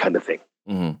 that kind of thing.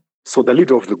 So the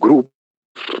leader of the group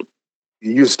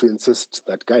used to insist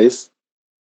that, guys,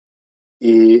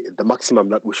 the maximum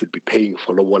that we should be paying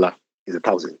for lobola is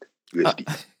 1,000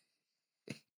 USD.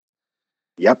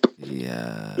 Yep.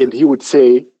 Yeah. And he would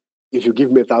say, if you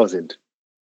give me 1,000,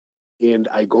 and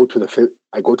I go to the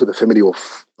family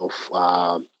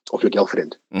of your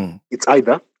girlfriend, it's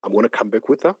either I'm going to come back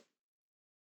with her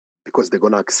because they're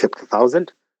going to accept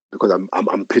 1,000 because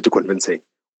I'm pretty convincing,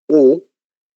 or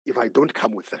if I don't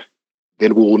come with her,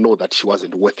 then we will know that she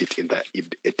wasn't worth it. She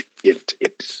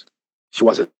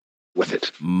wasn't worth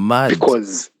it. Mad.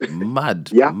 Because mad.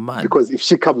 Because if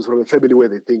she comes from a family where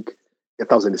they think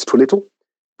 1,000 is too little,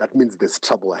 that means there's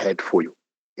trouble ahead for you.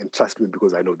 And trust me,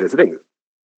 because I know there's things.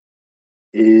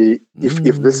 If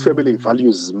this family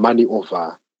values money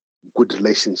over good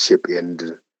relationship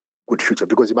and good future,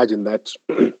 because imagine that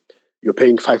you're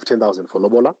paying 5,000-10,000 for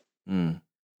lobola.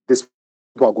 These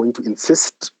people are going to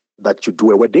insist that you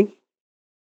do a wedding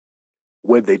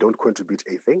where they don't contribute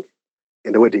a thing,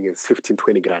 and the wedding is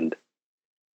 15-20 grand.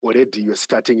 Already you're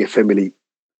starting a family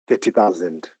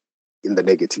 30,000 in the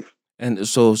negative. And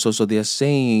so they're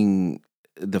saying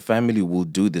the family will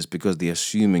do this because they're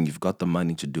assuming you've got the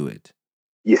money to do it.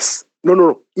 Yes.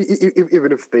 No.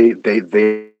 Even if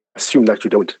they assume that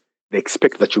you don't, they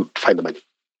expect that you find the money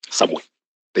somewhere.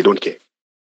 They don't care.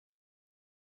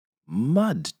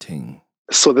 Mad thing.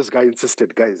 So this guy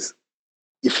insisted, guys,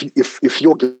 if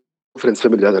your girlfriend's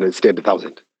family doesn't understand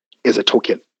 1,000 as a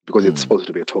token, because it's supposed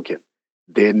to be a token,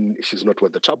 then she's not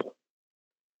worth the trouble.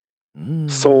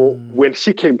 So when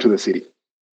she came to the city,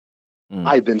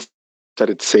 I then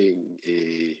started saying,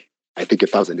 I think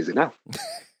 1,000 is enough.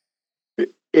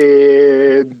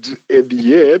 and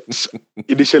yet,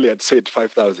 initially I'd said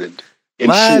 5,000.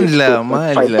 Mandla.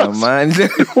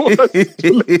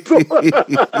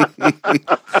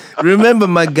 Remember,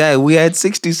 my guy, we had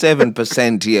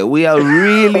 67% here. We are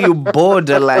really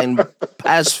borderline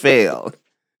pass fail.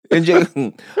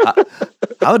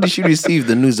 How did she receive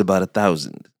the news about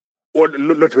 1,000? Well,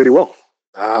 not very well.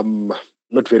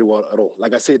 Not very well at all.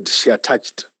 Like I said, she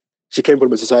came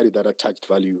from a society that attached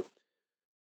value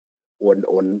on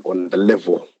the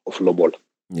level of lobola.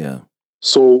 Yeah.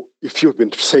 So if you've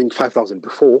been saying 5,000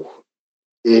 before,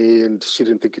 and she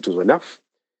didn't think it was enough,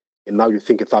 and now you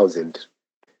think 1,000,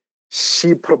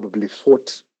 she probably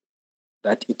thought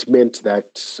that it meant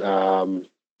that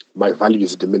my value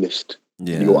is diminished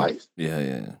in your eyes.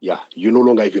 Yeah. Yeah, you're no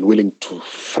longer even willing to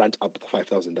front up the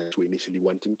 5,000 that you were initially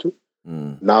wanting to.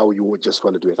 Now you would just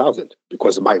want to do 1,000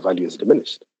 because my value is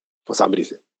diminished for some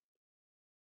reason.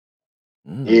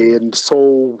 And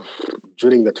so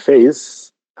during that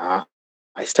phase, I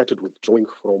started withdrawing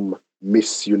from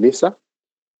Miss UNISA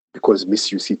because Miss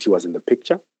UCT was in the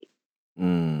picture.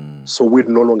 So we'd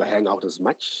no longer hang out as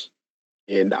much.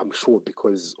 And I'm sure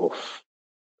because of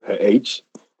her age,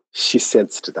 she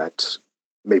sensed that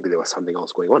maybe there was something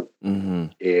else going on.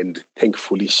 And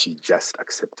thankfully, she just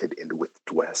accepted and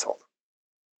withdrew herself.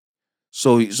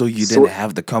 So you didn't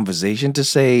have the conversation to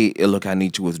say, look, I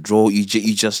need to withdraw. You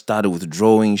just started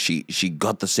withdrawing. She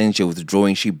got the sense you're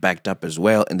withdrawing. She backed up as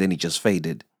well, and then it just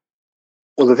faded.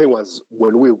 Well, the thing was,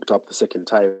 when we hooked up the second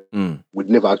time, we'd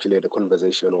never actually had a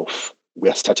conversation of we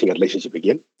are starting a relationship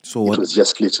again. So it was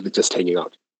just literally just hanging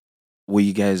out. Were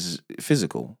you guys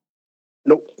physical?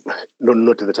 No,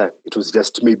 not at the time. It was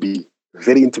just maybe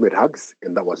very intimate hugs,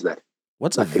 and that was that.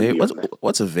 What's a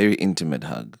very intimate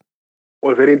hug?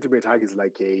 Well, a very intimate hug is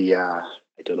like a, I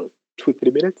don't know,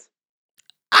 2-3 minutes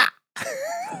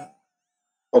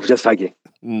of just hugging.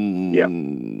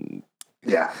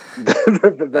 Yeah.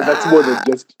 That's more than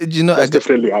just, a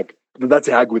friendly hug. That's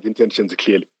a hug with intentions,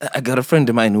 clearly. I got a friend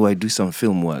of mine who I do some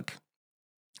film work.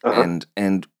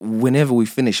 And whenever we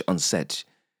finish on set,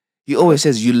 he always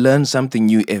says you learn something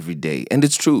new every day. And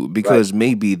it's true, because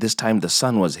maybe this time the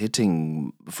sun was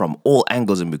hitting from all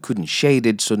angles and we couldn't shade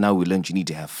it. So now we learned you need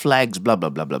to have flags, blah, blah,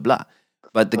 blah, blah, blah.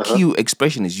 But the key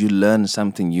expression is you learn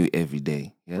something new every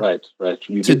day. Yeah? Right.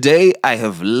 Today, I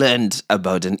have learned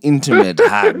about an intimate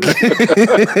hug.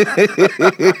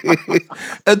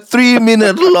 A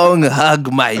 3-minute long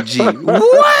hug, my G.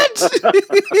 What?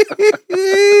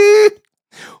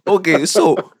 Okay,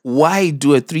 so why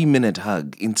do a 3-minute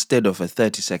hug instead of a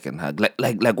 30-second hug?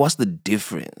 Like, what's the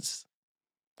difference?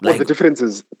 Well, the difference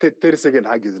is 30-second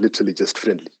hug is literally just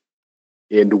friendly,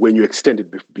 and when you extend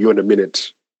it beyond a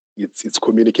minute, it's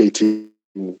communicating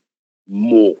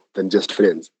more than just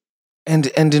friends. And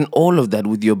in all of that,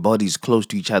 with your bodies close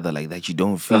to each other like that, you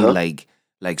don't feel like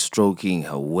stroking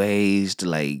her waist,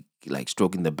 like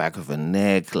stroking the back of her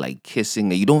neck, like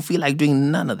kissing her. You don't feel like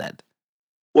doing none of that.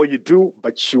 Well, you do,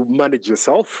 but you manage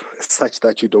yourself such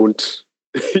that you don't.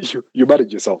 you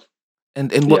manage yourself.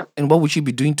 And what would she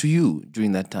be doing to you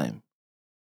during that time?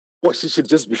 Well, she should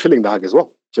just be feeling the hug as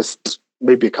well. Just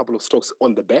maybe a couple of strokes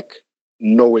on the back,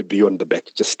 nowhere beyond the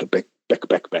back, just the back.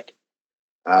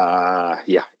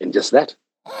 And just that.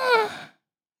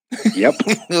 Yep.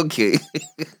 Okay.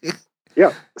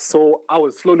 Yeah. So I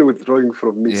was slowly withdrawing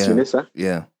from Miss UNISA.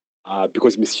 Yeah.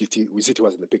 Because Miss UCT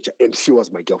was in the picture, and she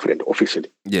was my girlfriend officially.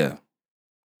 Yeah.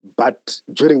 But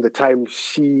during the time,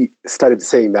 she started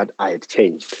saying that I had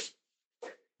changed.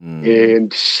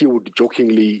 And she would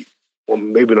jokingly, or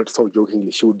maybe not so jokingly,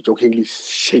 she would jokingly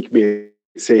shake me and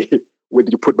say, "Where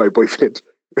did you put my boyfriend?"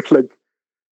 Like,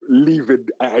 leave it.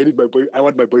 I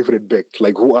want my boyfriend back.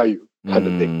 Like, who are you? Kind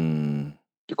of thing.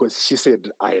 Because she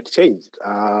said I had changed.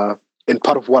 And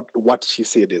part of what she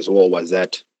said as well was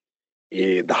that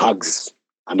the hugs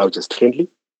are now just friendly.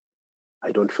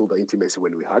 I don't feel the intimacy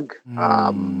when we hug.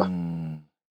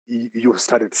 You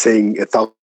started saying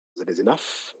 1,000 is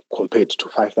enough compared to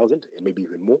 5,000 and maybe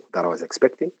even more that I was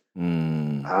expecting.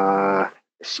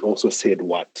 She also said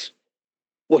what?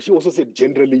 Well, she also said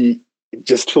generally it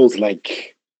just feels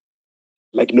like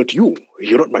not you.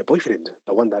 You're not my boyfriend,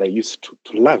 the one that I used to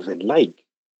love and like.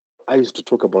 I used to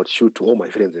talk about you to all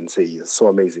my friends and say, "You're so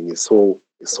amazing, you're so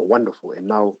wonderful." And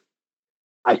now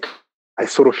I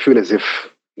sort of feel as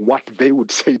if what they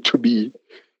would say to me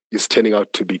is turning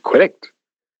out to be correct.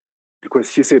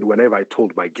 Because she said whenever I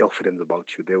told my girlfriends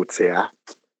about you, they would say,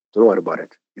 don't worry about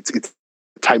it. It's a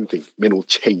time thing. Men will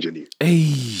change on you.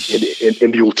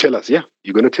 And you'll tell us, you're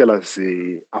going to tell us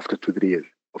after 2-3 years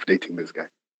of dating this guy,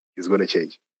 he's going to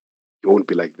change. You won't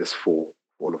be like this for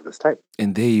all of this time.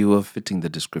 And there you are fitting the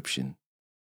description.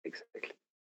 Exactly.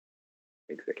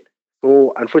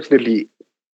 So unfortunately,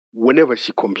 whenever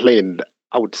she complained,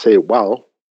 I would say, "Wow,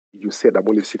 you said I'm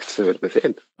only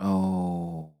 67%.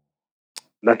 Oh.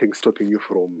 Nothing stopping you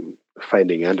from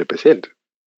finding 100%.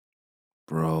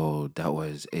 Bro, that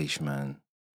was H, man.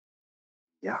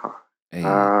 Yeah. Hey.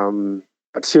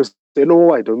 But she was saying,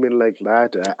 "No, I don't mean like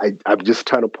that. I'm just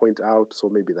trying to point out so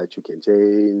maybe that you can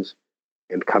change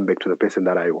and come back to the person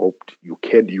that I hoped you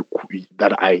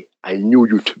that I knew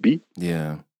you to be."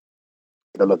 Yeah.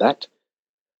 And all of that.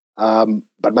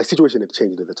 But my situation had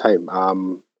changed at the time.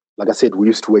 Like I said, we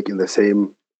used to work in the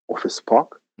same office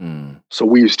park. So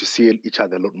we used to see each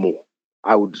other a lot more.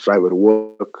 I would drive her to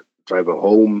work, drive her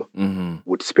home,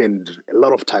 would spend a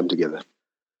lot of time together.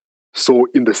 So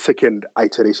in the second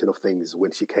iteration of things,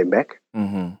 when she came back,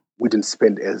 we didn't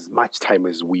spend as much time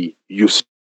as we used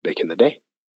back in the day.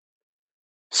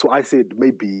 So I said,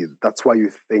 maybe that's why you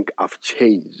think I've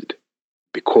changed,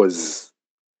 because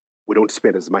we don't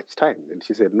spend as much time. And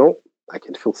she said, no, I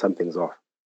can feel something's off.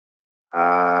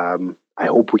 I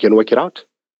hope we can work it out,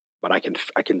 but I can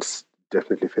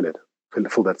definitely feel it.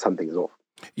 Feel that something is off.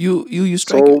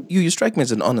 So, You strike me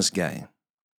as an honest guy.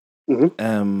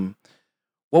 mhm.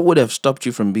 What would have stopped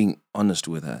you from being honest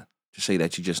with her to say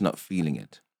that you're just not feeling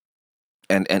it,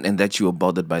 and that you were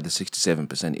bothered by the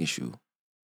 67% issue?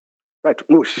 Right.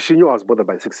 No, she knew I was bothered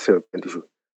by the 67% issue,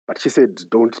 but she said,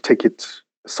 don't take it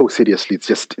so seriously. It's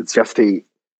just a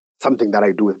something that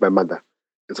I do with my mother.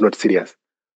 It's not serious.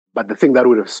 But the thing that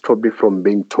would have stopped me from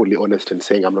being totally honest and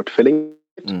saying I'm not feeling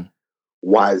it Mm.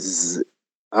 was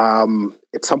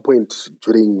at some point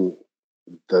during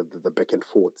the back and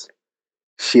forth,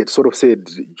 she had sort of said,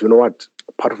 you know what,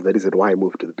 part of the reason why I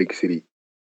moved to the big city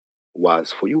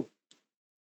was for you.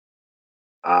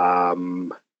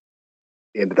 Um,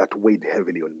 and that weighed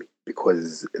heavily on me,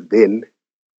 because then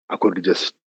I could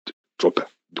just drop her,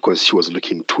 because she was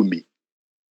looking to me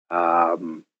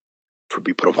um, to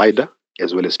be provider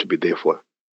as well as to be there for her.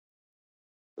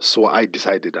 So I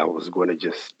decided I was going to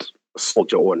just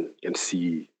soldier on and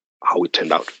see how it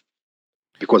turned out,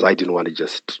 because I didn't want to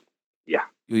just, yeah.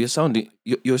 You're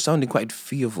sounding quite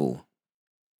fearful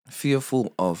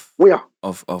Well, yeah.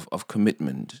 of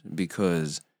commitment,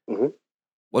 because hmm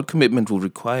what commitment will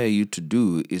require you to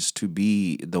do is to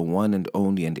be the one and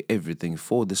only and everything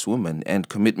for this woman, and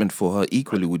commitment for her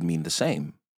equally would mean the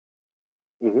same.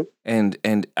 hmm And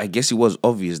I guess it was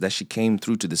obvious that she came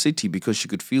through to the city because she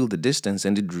could feel the distance,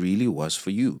 and it really was for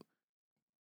you.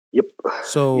 Yep. Yep.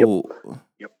 So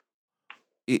Yep.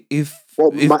 i- if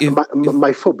Well, if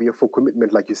my phobia for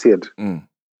commitment, like you said, mm,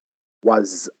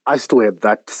 was I still had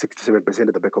that 67%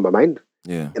 at the back of my mind,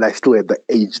 yeah. and I still had the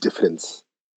age difference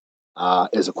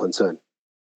as a concern.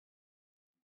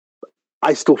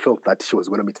 I still felt that she was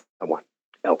going to meet someone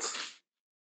else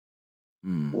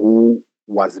Mm. who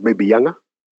was maybe younger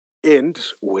and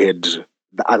who had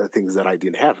the other things that I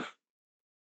didn't have.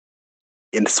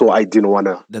 And so I didn't want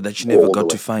to That you go never all the got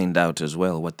to way. find out as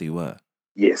well what they were.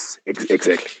 Yes,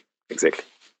 exactly. Exactly.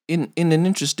 In an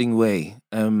interesting way,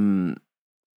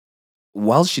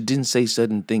 while she didn't say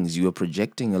certain things, you were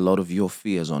projecting a lot of your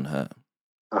fears on her.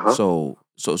 Uh-huh. So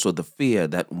the fear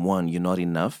that, one, you're not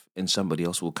enough and somebody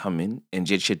else will come in, and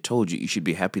yet she had told you you should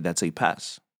be happy that's a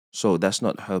pass. So that's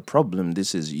not her problem.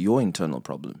 This is your internal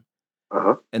problem.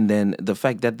 Uh-huh. And then the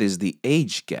fact that there's the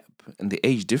age gap and the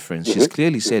age difference, she's hmm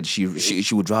clearly said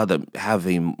she would rather have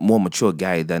a more mature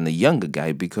guy than a younger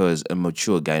guy, because a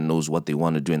mature guy knows what they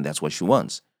want to do and that's what she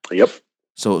wants. Yep.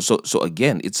 So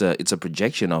again, it's a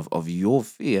projection of your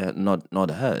fear,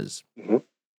 not hers. hmm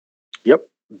Yep.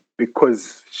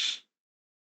 Because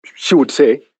she would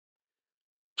say,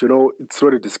 it's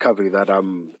not a discovery that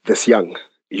I'm this young.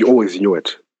 You always knew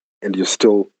it, and you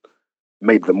still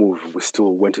made the move. We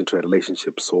still went into a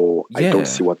relationship, so I don't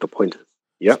see Yeah. what the point is.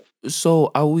 Yeah.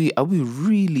 So are we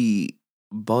really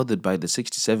bothered by the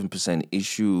 67%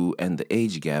 issue and the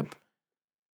age gap,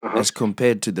 Uh-huh. as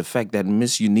compared to the fact that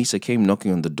Miss Unisa came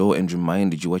knocking on the door and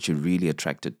reminded you what you're really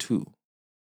attracted to?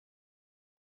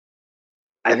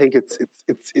 I think it's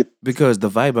Because the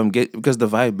vibe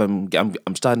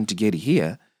I'm starting to get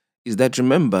here is that,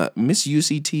 remember, Miss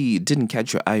UCT didn't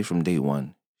catch your eye from day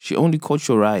one. She only caught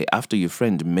your eye after your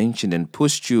friend mentioned and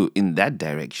pushed you in that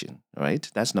direction, right?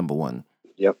 That's number one.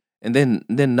 yep. And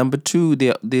then number two,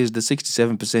 there's the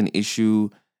 67% issue,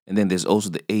 and then there's also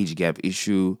the age gap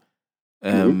issue,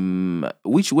 hmm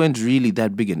which weren't really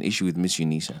that big an issue with Miss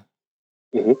Unisa.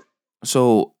 hmm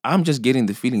So I'm just getting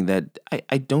the feeling that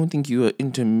I don't think you were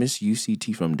into Miss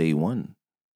UCT from day one,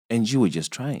 and you were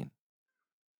just trying.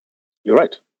 You're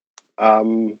right.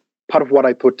 Part of what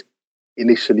I thought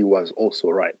initially was also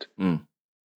right. Mm,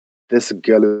 This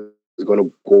girl is going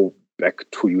to go back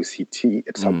to UCT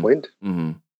at some mm, point,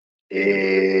 mm,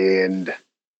 and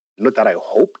not that I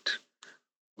hoped,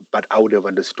 but I would have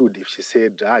understood if she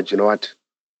said, you know what,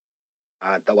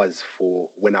 that was for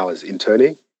when I was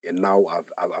interning, and now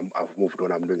I've moved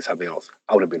on. I'm doing something else.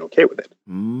 I would have been okay with it,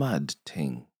 mad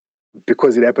thing.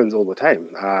 because it happens all the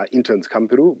time. Interns come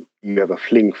through, you have a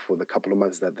fling for the couple of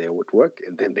months that they're at work,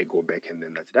 and then they go back, and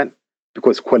then that's done.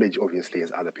 Because college obviously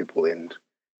has other people, and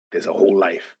there's a whole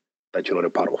life that you're not a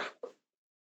part of.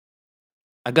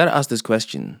 I gotta ask this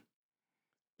question.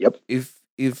 Yep.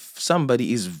 If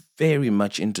somebody is very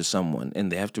much into someone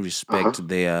and they have to Uh-huh. respect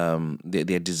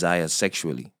their desires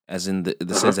sexually, as in the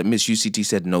Uh-huh. sense that Miss UCT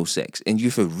said no sex, and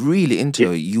if you're really into Yeah.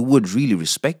 her, you would really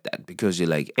respect that, because you're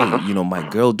like, hey, Uh-huh. my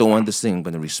girl don't want this thing, I'm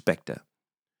gonna respect her.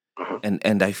 Uh-huh.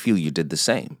 and I feel you did the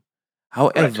same.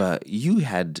 Right. However, you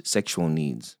had sexual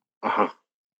needs. Uh-huh.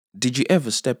 Did you ever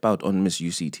step out on Miss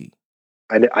UCT?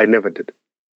 I never did.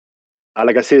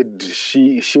 Like I said,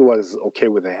 she was okay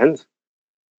with her hands,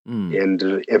 Mm,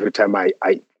 and every time I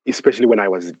especially when I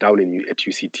was down at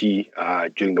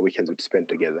UCT during the weekends we'd spend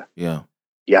together. yeah.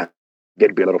 Yeah,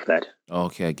 there'd be a lot of that.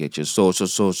 Okay, I get you. So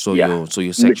Yeah,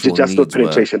 your sexual just not needs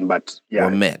penetration, but were yeah,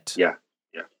 met. yeah,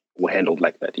 yeah, were handled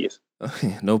like that. Yes.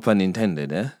 No pun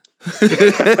intended, eh?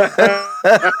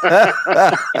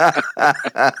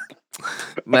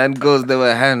 Man goes they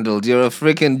were handled. You're a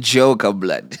freaking joker,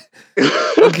 blood.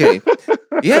 Okay.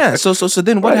 Yeah. So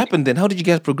then what Right, happened then? How did you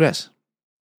guys progress?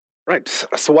 right.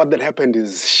 So what that happened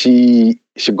is she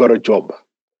got a job.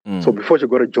 So Mm. before she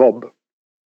got a job,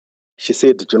 she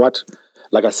said, "You know what?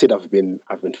 Like I said, I've been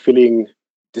feeling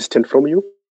distant from you.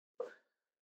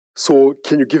 So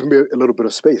can you give me a little bit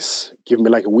of space? Give me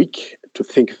like a week to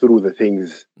think through the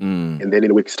things, Mm. and then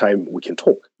in a week's time we can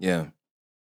talk." Yeah.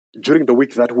 During the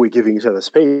week that we're giving each other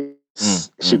Mm.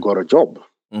 space, she Mm. got a job,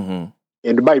 Mm-hmm.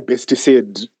 and my bestie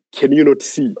said, "Can you not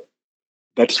see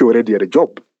that she already had a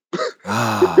job?"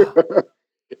 Ah.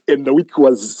 And the week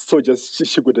was so just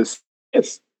she could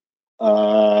assess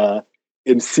uh,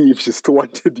 and see if she still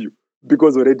wanted you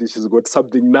because already she's got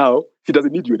something now. She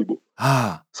doesn't need you anymore.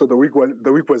 Ah. So the week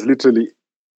was literally,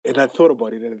 and I thought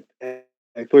about it, and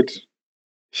I thought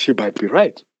she might be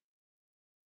right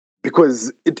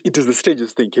because it is the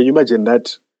strangest thing. Can you imagine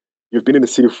that you've been in the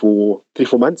city for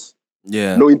 3-4 months,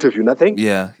 Yeah. no interview, nothing,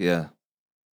 Yeah. Yeah.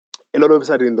 and all of a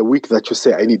sudden in the week that you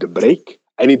say I need a break,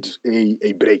 I need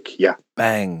a break. Yeah,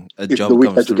 Bang. A it's the job week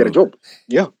comes that you get a through. job.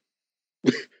 Yeah,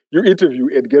 you interview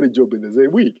and get a job in the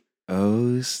same week.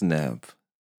 Oh snap.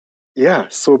 Yeah.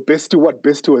 So what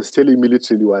Bestie was telling me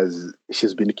literally was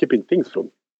she's been keeping things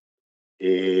from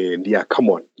me. And yeah, come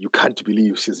on, you can't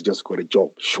believe she's just got a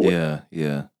job. Sure. Yeah.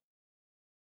 Yeah.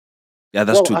 Yeah,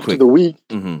 that's Well, too after quick. the week,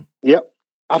 Mm-hmm. yeah,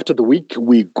 after the week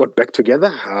we got back together.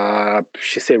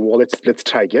 She said, "Well, let's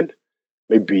try again,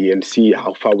 maybe, and see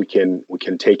how far we can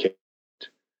take it."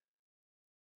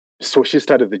 So she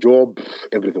started the job.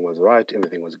 Everything was right.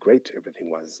 Everything was great. Everything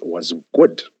was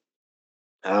good.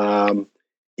 Um,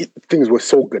 things were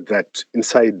so good that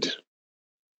inside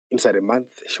a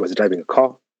month she was driving a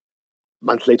car.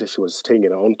 Month later, she was staying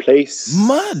in her own place,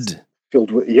 Mud.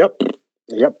 filled with yep.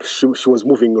 She was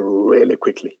moving really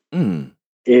quickly, Mm.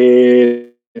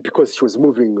 and because she was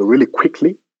moving really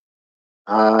quickly,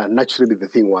 naturally the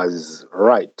thing was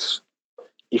right.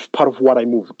 If part of what I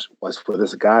moved was for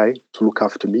this guy to look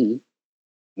after me,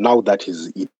 now that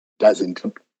he doesn't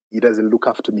he doesn't look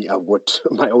after me. I've got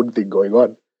my own thing going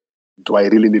on. Do I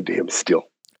really need him still?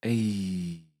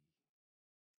 Hey.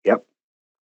 Yep.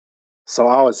 So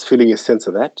I was feeling a sense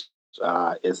of that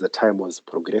as the time was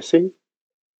progressing.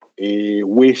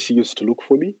 Where she used to look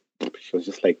for me, she was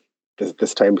just like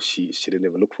this time she didn't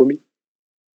ever look for me.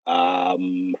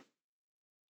 Um,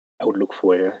 I would look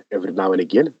for her every now and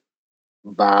again,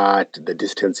 but the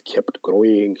distance kept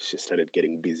growing. She started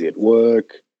getting busy at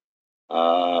work,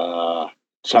 uh,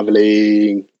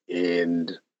 traveling,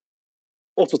 and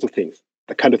all sorts of things.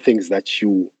 The kind of things that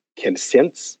you can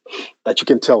sense, that you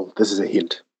can tell this is a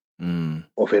hint Mm.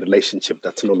 of a relationship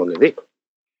that's no longer there.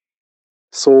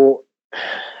 So,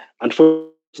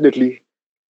 unfortunately,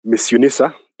 Miss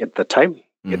Unisa at the time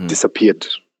had Mm-hmm. disappeared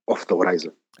off the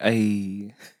horizon.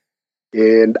 Hey.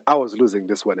 And I was losing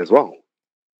this one as well.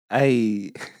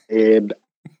 Hey. And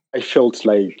I felt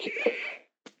like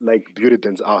Beauty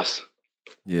Dan's ass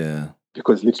Yeah.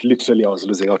 because literally I was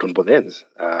losing out on both ends.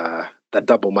 That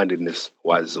double-mindedness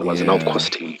was now Yeah.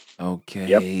 costing me. Yep.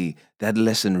 Okay. That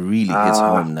lesson really hits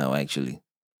Uh, home now, actually.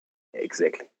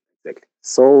 exactly. Exactly.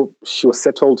 So she was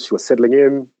settled, she was settling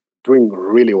in, doing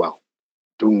really well,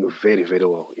 doing very, very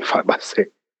well, if I must say.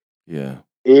 Yeah.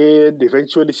 And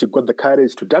eventually she got the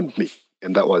courage to dump me.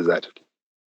 And that was that.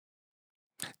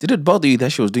 Did it bother you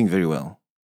that she was doing very well?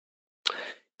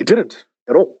 It didn't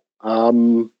at all.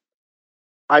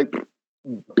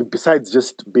 Besides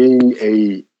just being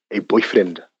a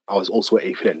boyfriend, I was also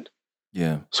a friend.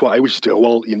 Yeah. So I wished her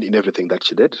well in everything that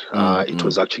she did. It Mm-hmm.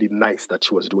 was actually nice that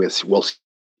she was doing as well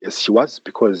as she was,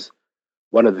 because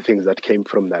one of the things that came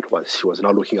from that was she was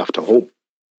now looking after home.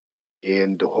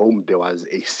 And the home, there was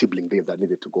a sibling there that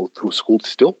needed to go through school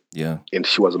still, Yeah. and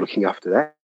she was looking after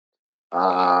that.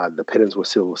 The parents were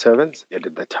civil servants, and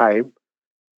at the time,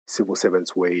 civil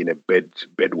servants were in a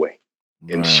bad way,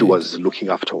 and she Right. was looking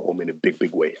after home in a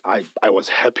big way. I was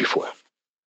happy for her,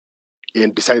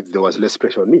 and besides, there was less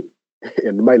pressure on me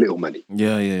and my little money.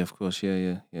 Yeah, yeah, of course. Yeah,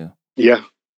 yeah, yeah. Yeah,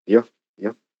 yeah,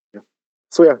 yeah, yeah.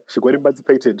 So yeah, she got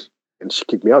emancipated, and she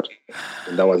kicked me out.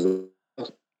 And that was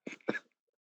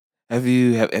Have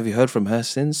you heard from her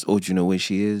since, or do you know where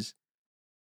she is?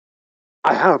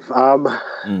 I have.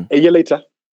 Mm. A year later,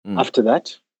 Mm. after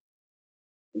that,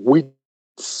 we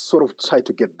sort of tried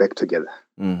to get back together.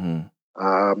 Mm-hmm.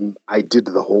 I did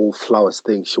the whole flowers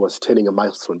thing. She was turning a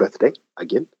milestone birthday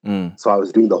again. Mm. So I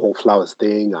was doing the whole flowers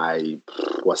thing. I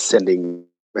was sending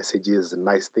messages and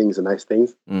nice things,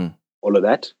 Mm. all of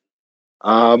that.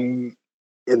 And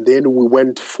then we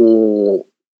went for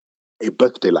a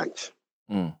birthday lunch.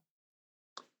 Mm.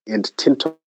 And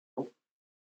Tinto,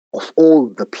 of all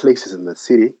the places in the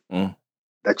city Mm.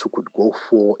 that you could go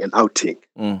for an outing,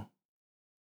 Mm.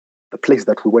 the place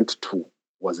that we went to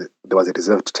there was a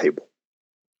reserved table.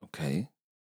 Okay.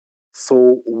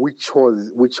 So we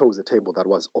chose a table that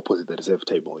was opposite the reserved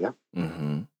table, yeah.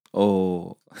 Mm-hmm.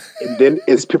 Oh. And then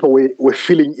as people were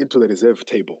filling into the reserved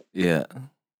table, Yeah.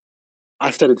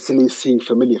 I started seeing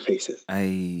familiar faces.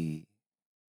 I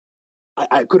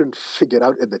couldn't figure it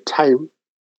out at the time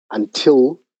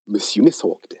until Miss Eunice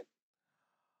walked in.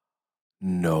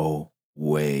 No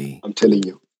way. I'm telling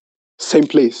you. Same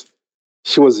place.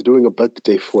 She was doing a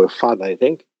birthday for her father, I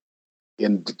think.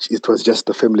 And it was just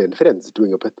the family and friends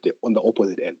doing a birthday on the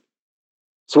opposite end.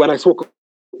 So when I saw her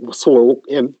walk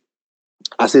in,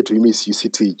 I said to Miss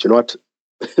UCT, you know what?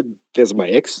 There's my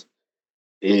ex.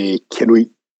 Can we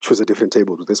choose a different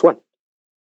table to this one?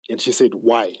 And she said,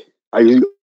 why? Are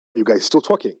you guys still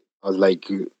talking? I was like,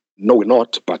 no, we're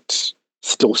not, but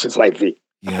still she's like me.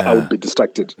 Yeah. I would be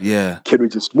distracted. Yeah. Can we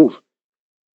just move?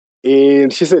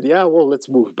 And she said, yeah, well, let's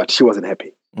move. But she wasn't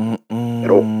happy at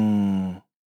all.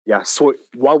 Yeah, so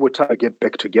while we're trying to get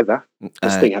back together,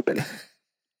 this thing happened.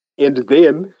 And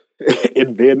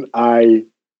then I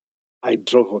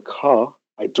drove a car.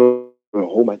 I drove her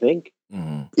home, I think,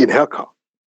 in her car.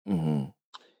 Mm-hmm.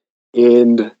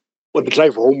 And on the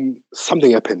drive home,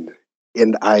 something happened.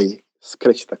 And I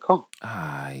scratched the car.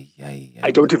 I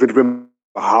don't even remember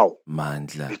how.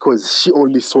 Mandla. Because she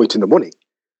only saw it in the morning.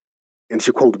 And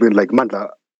she called me like, Mandla,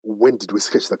 when did we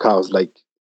scratch the car? I was like,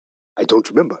 I don't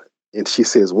remember. And she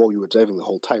says, well, you were driving the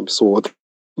whole time, so it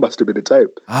must have been the time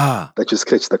that you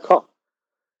scratched the car.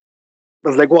 I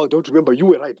was like, well, I don't remember. You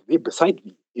were right there beside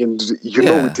me. And you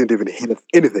know we didn't even hit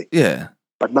anything. Yeah.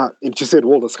 But now, and she said,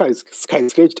 well, the sky is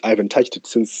scratched. I haven't touched it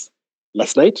since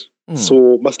last night,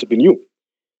 so it must have been you.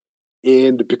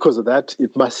 And because of that,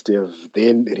 it must have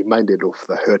then reminded of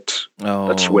the hurt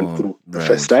that she went through the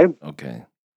first time. Okay.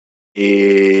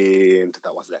 And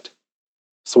that was that.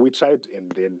 So we tried,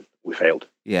 and then we failed.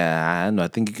 Yeah, I know. I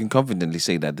think you can confidently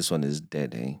say that this one is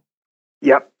dead, eh?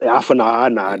 Yeah, half an hour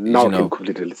now. Now I can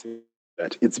completely say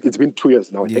that. It's been 2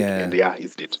 years now, I think, and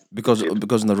it's dead. Because on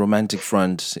the romantic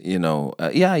front, there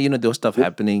was stuff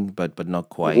happening, but not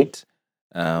quite.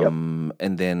 And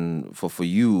then for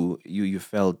you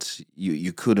felt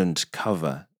you couldn't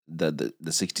cover the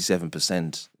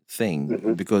 67%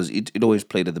 thing because it always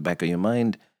played at the back of your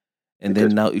mind. And then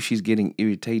now if she's getting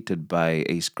irritated by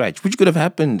a scratch, which could have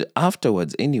happened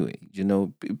afterwards anyway,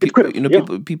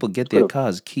 people get their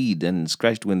cars keyed and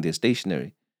scratched when they're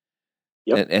stationary.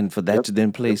 Yep. And for that to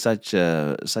then play such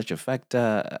a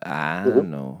factor, I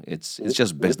don't know. It's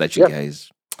just best that you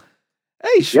guys.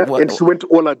 Hey, and she went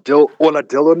all Adele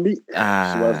on me. She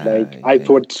was like, I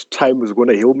thought time was going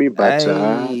to heal me, but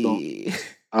no.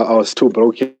 I was too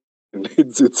broken.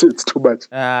 It's too much with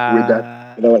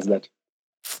that. And that was that.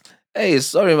 Hey,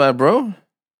 sorry, my bro.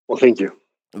 Well, thank you.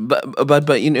 But but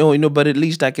at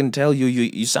least I can tell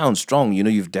you sound strong.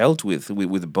 You've dealt with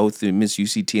both the Miss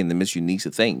UCT and the Miss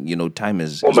Unisa thing. Time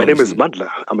is. Oh, my name is Mandla.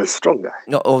 I'm a strong guy.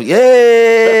 Oh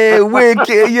yeah,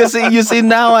 wicked. You see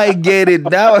now I get it.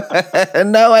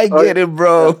 Now I get it,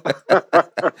 bro.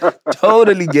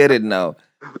 Totally get it now.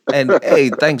 And hey,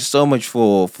 thanks so much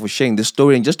for sharing this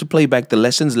story. And just to play back the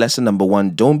lessons, lesson number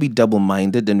 1, don't be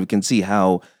double-minded. And we can see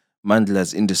how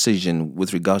Mandla's indecision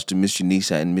with regards to Miss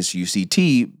Unisa and Miss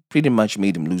UCT pretty much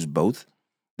made him lose both.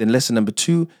 Then lesson number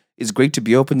 2, it's great to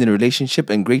be open in a relationship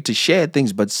and great to share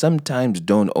things, but sometimes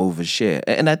don't overshare.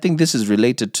 And I think this is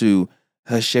related to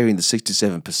her sharing the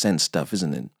 67% stuff,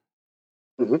 isn't it?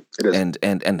 Mm-hmm. It is.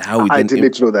 And how I didn't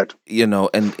need to know that. You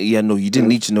didn't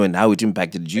need to know and how it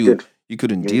impacted you. You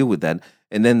couldn't deal with that.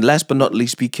 And then last but not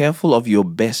least, be careful of your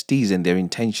besties and their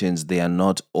intentions. They are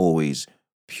not always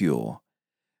pure.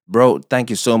 Bro, thank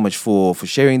you so much for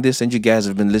sharing this. And you guys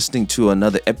have been listening to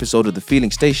another episode of The Feeling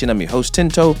Station. I'm your host,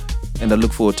 Tinto, and I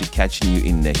look forward to catching you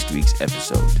in next week's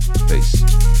episode. Peace.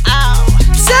 Ow.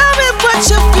 Tell me what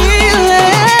you're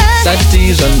feeling. Tell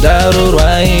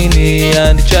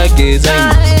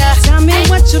me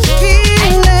what you're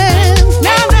feeling.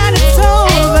 Now that it's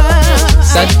over.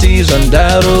 ati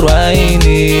zvandaro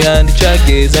rwaini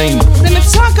handichageza ini. Let me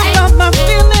talk about my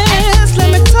feelings. Let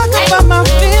me talk about my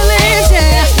feelings,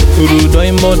 yeah. Rudo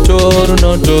imoto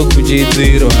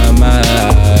runotokuchidzirwa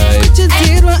mai.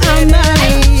 Kuchidzirwa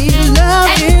amai.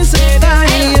 Love is a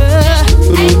fire.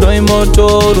 Rudo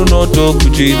imoto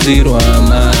runotokuchidzirwa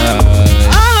mai.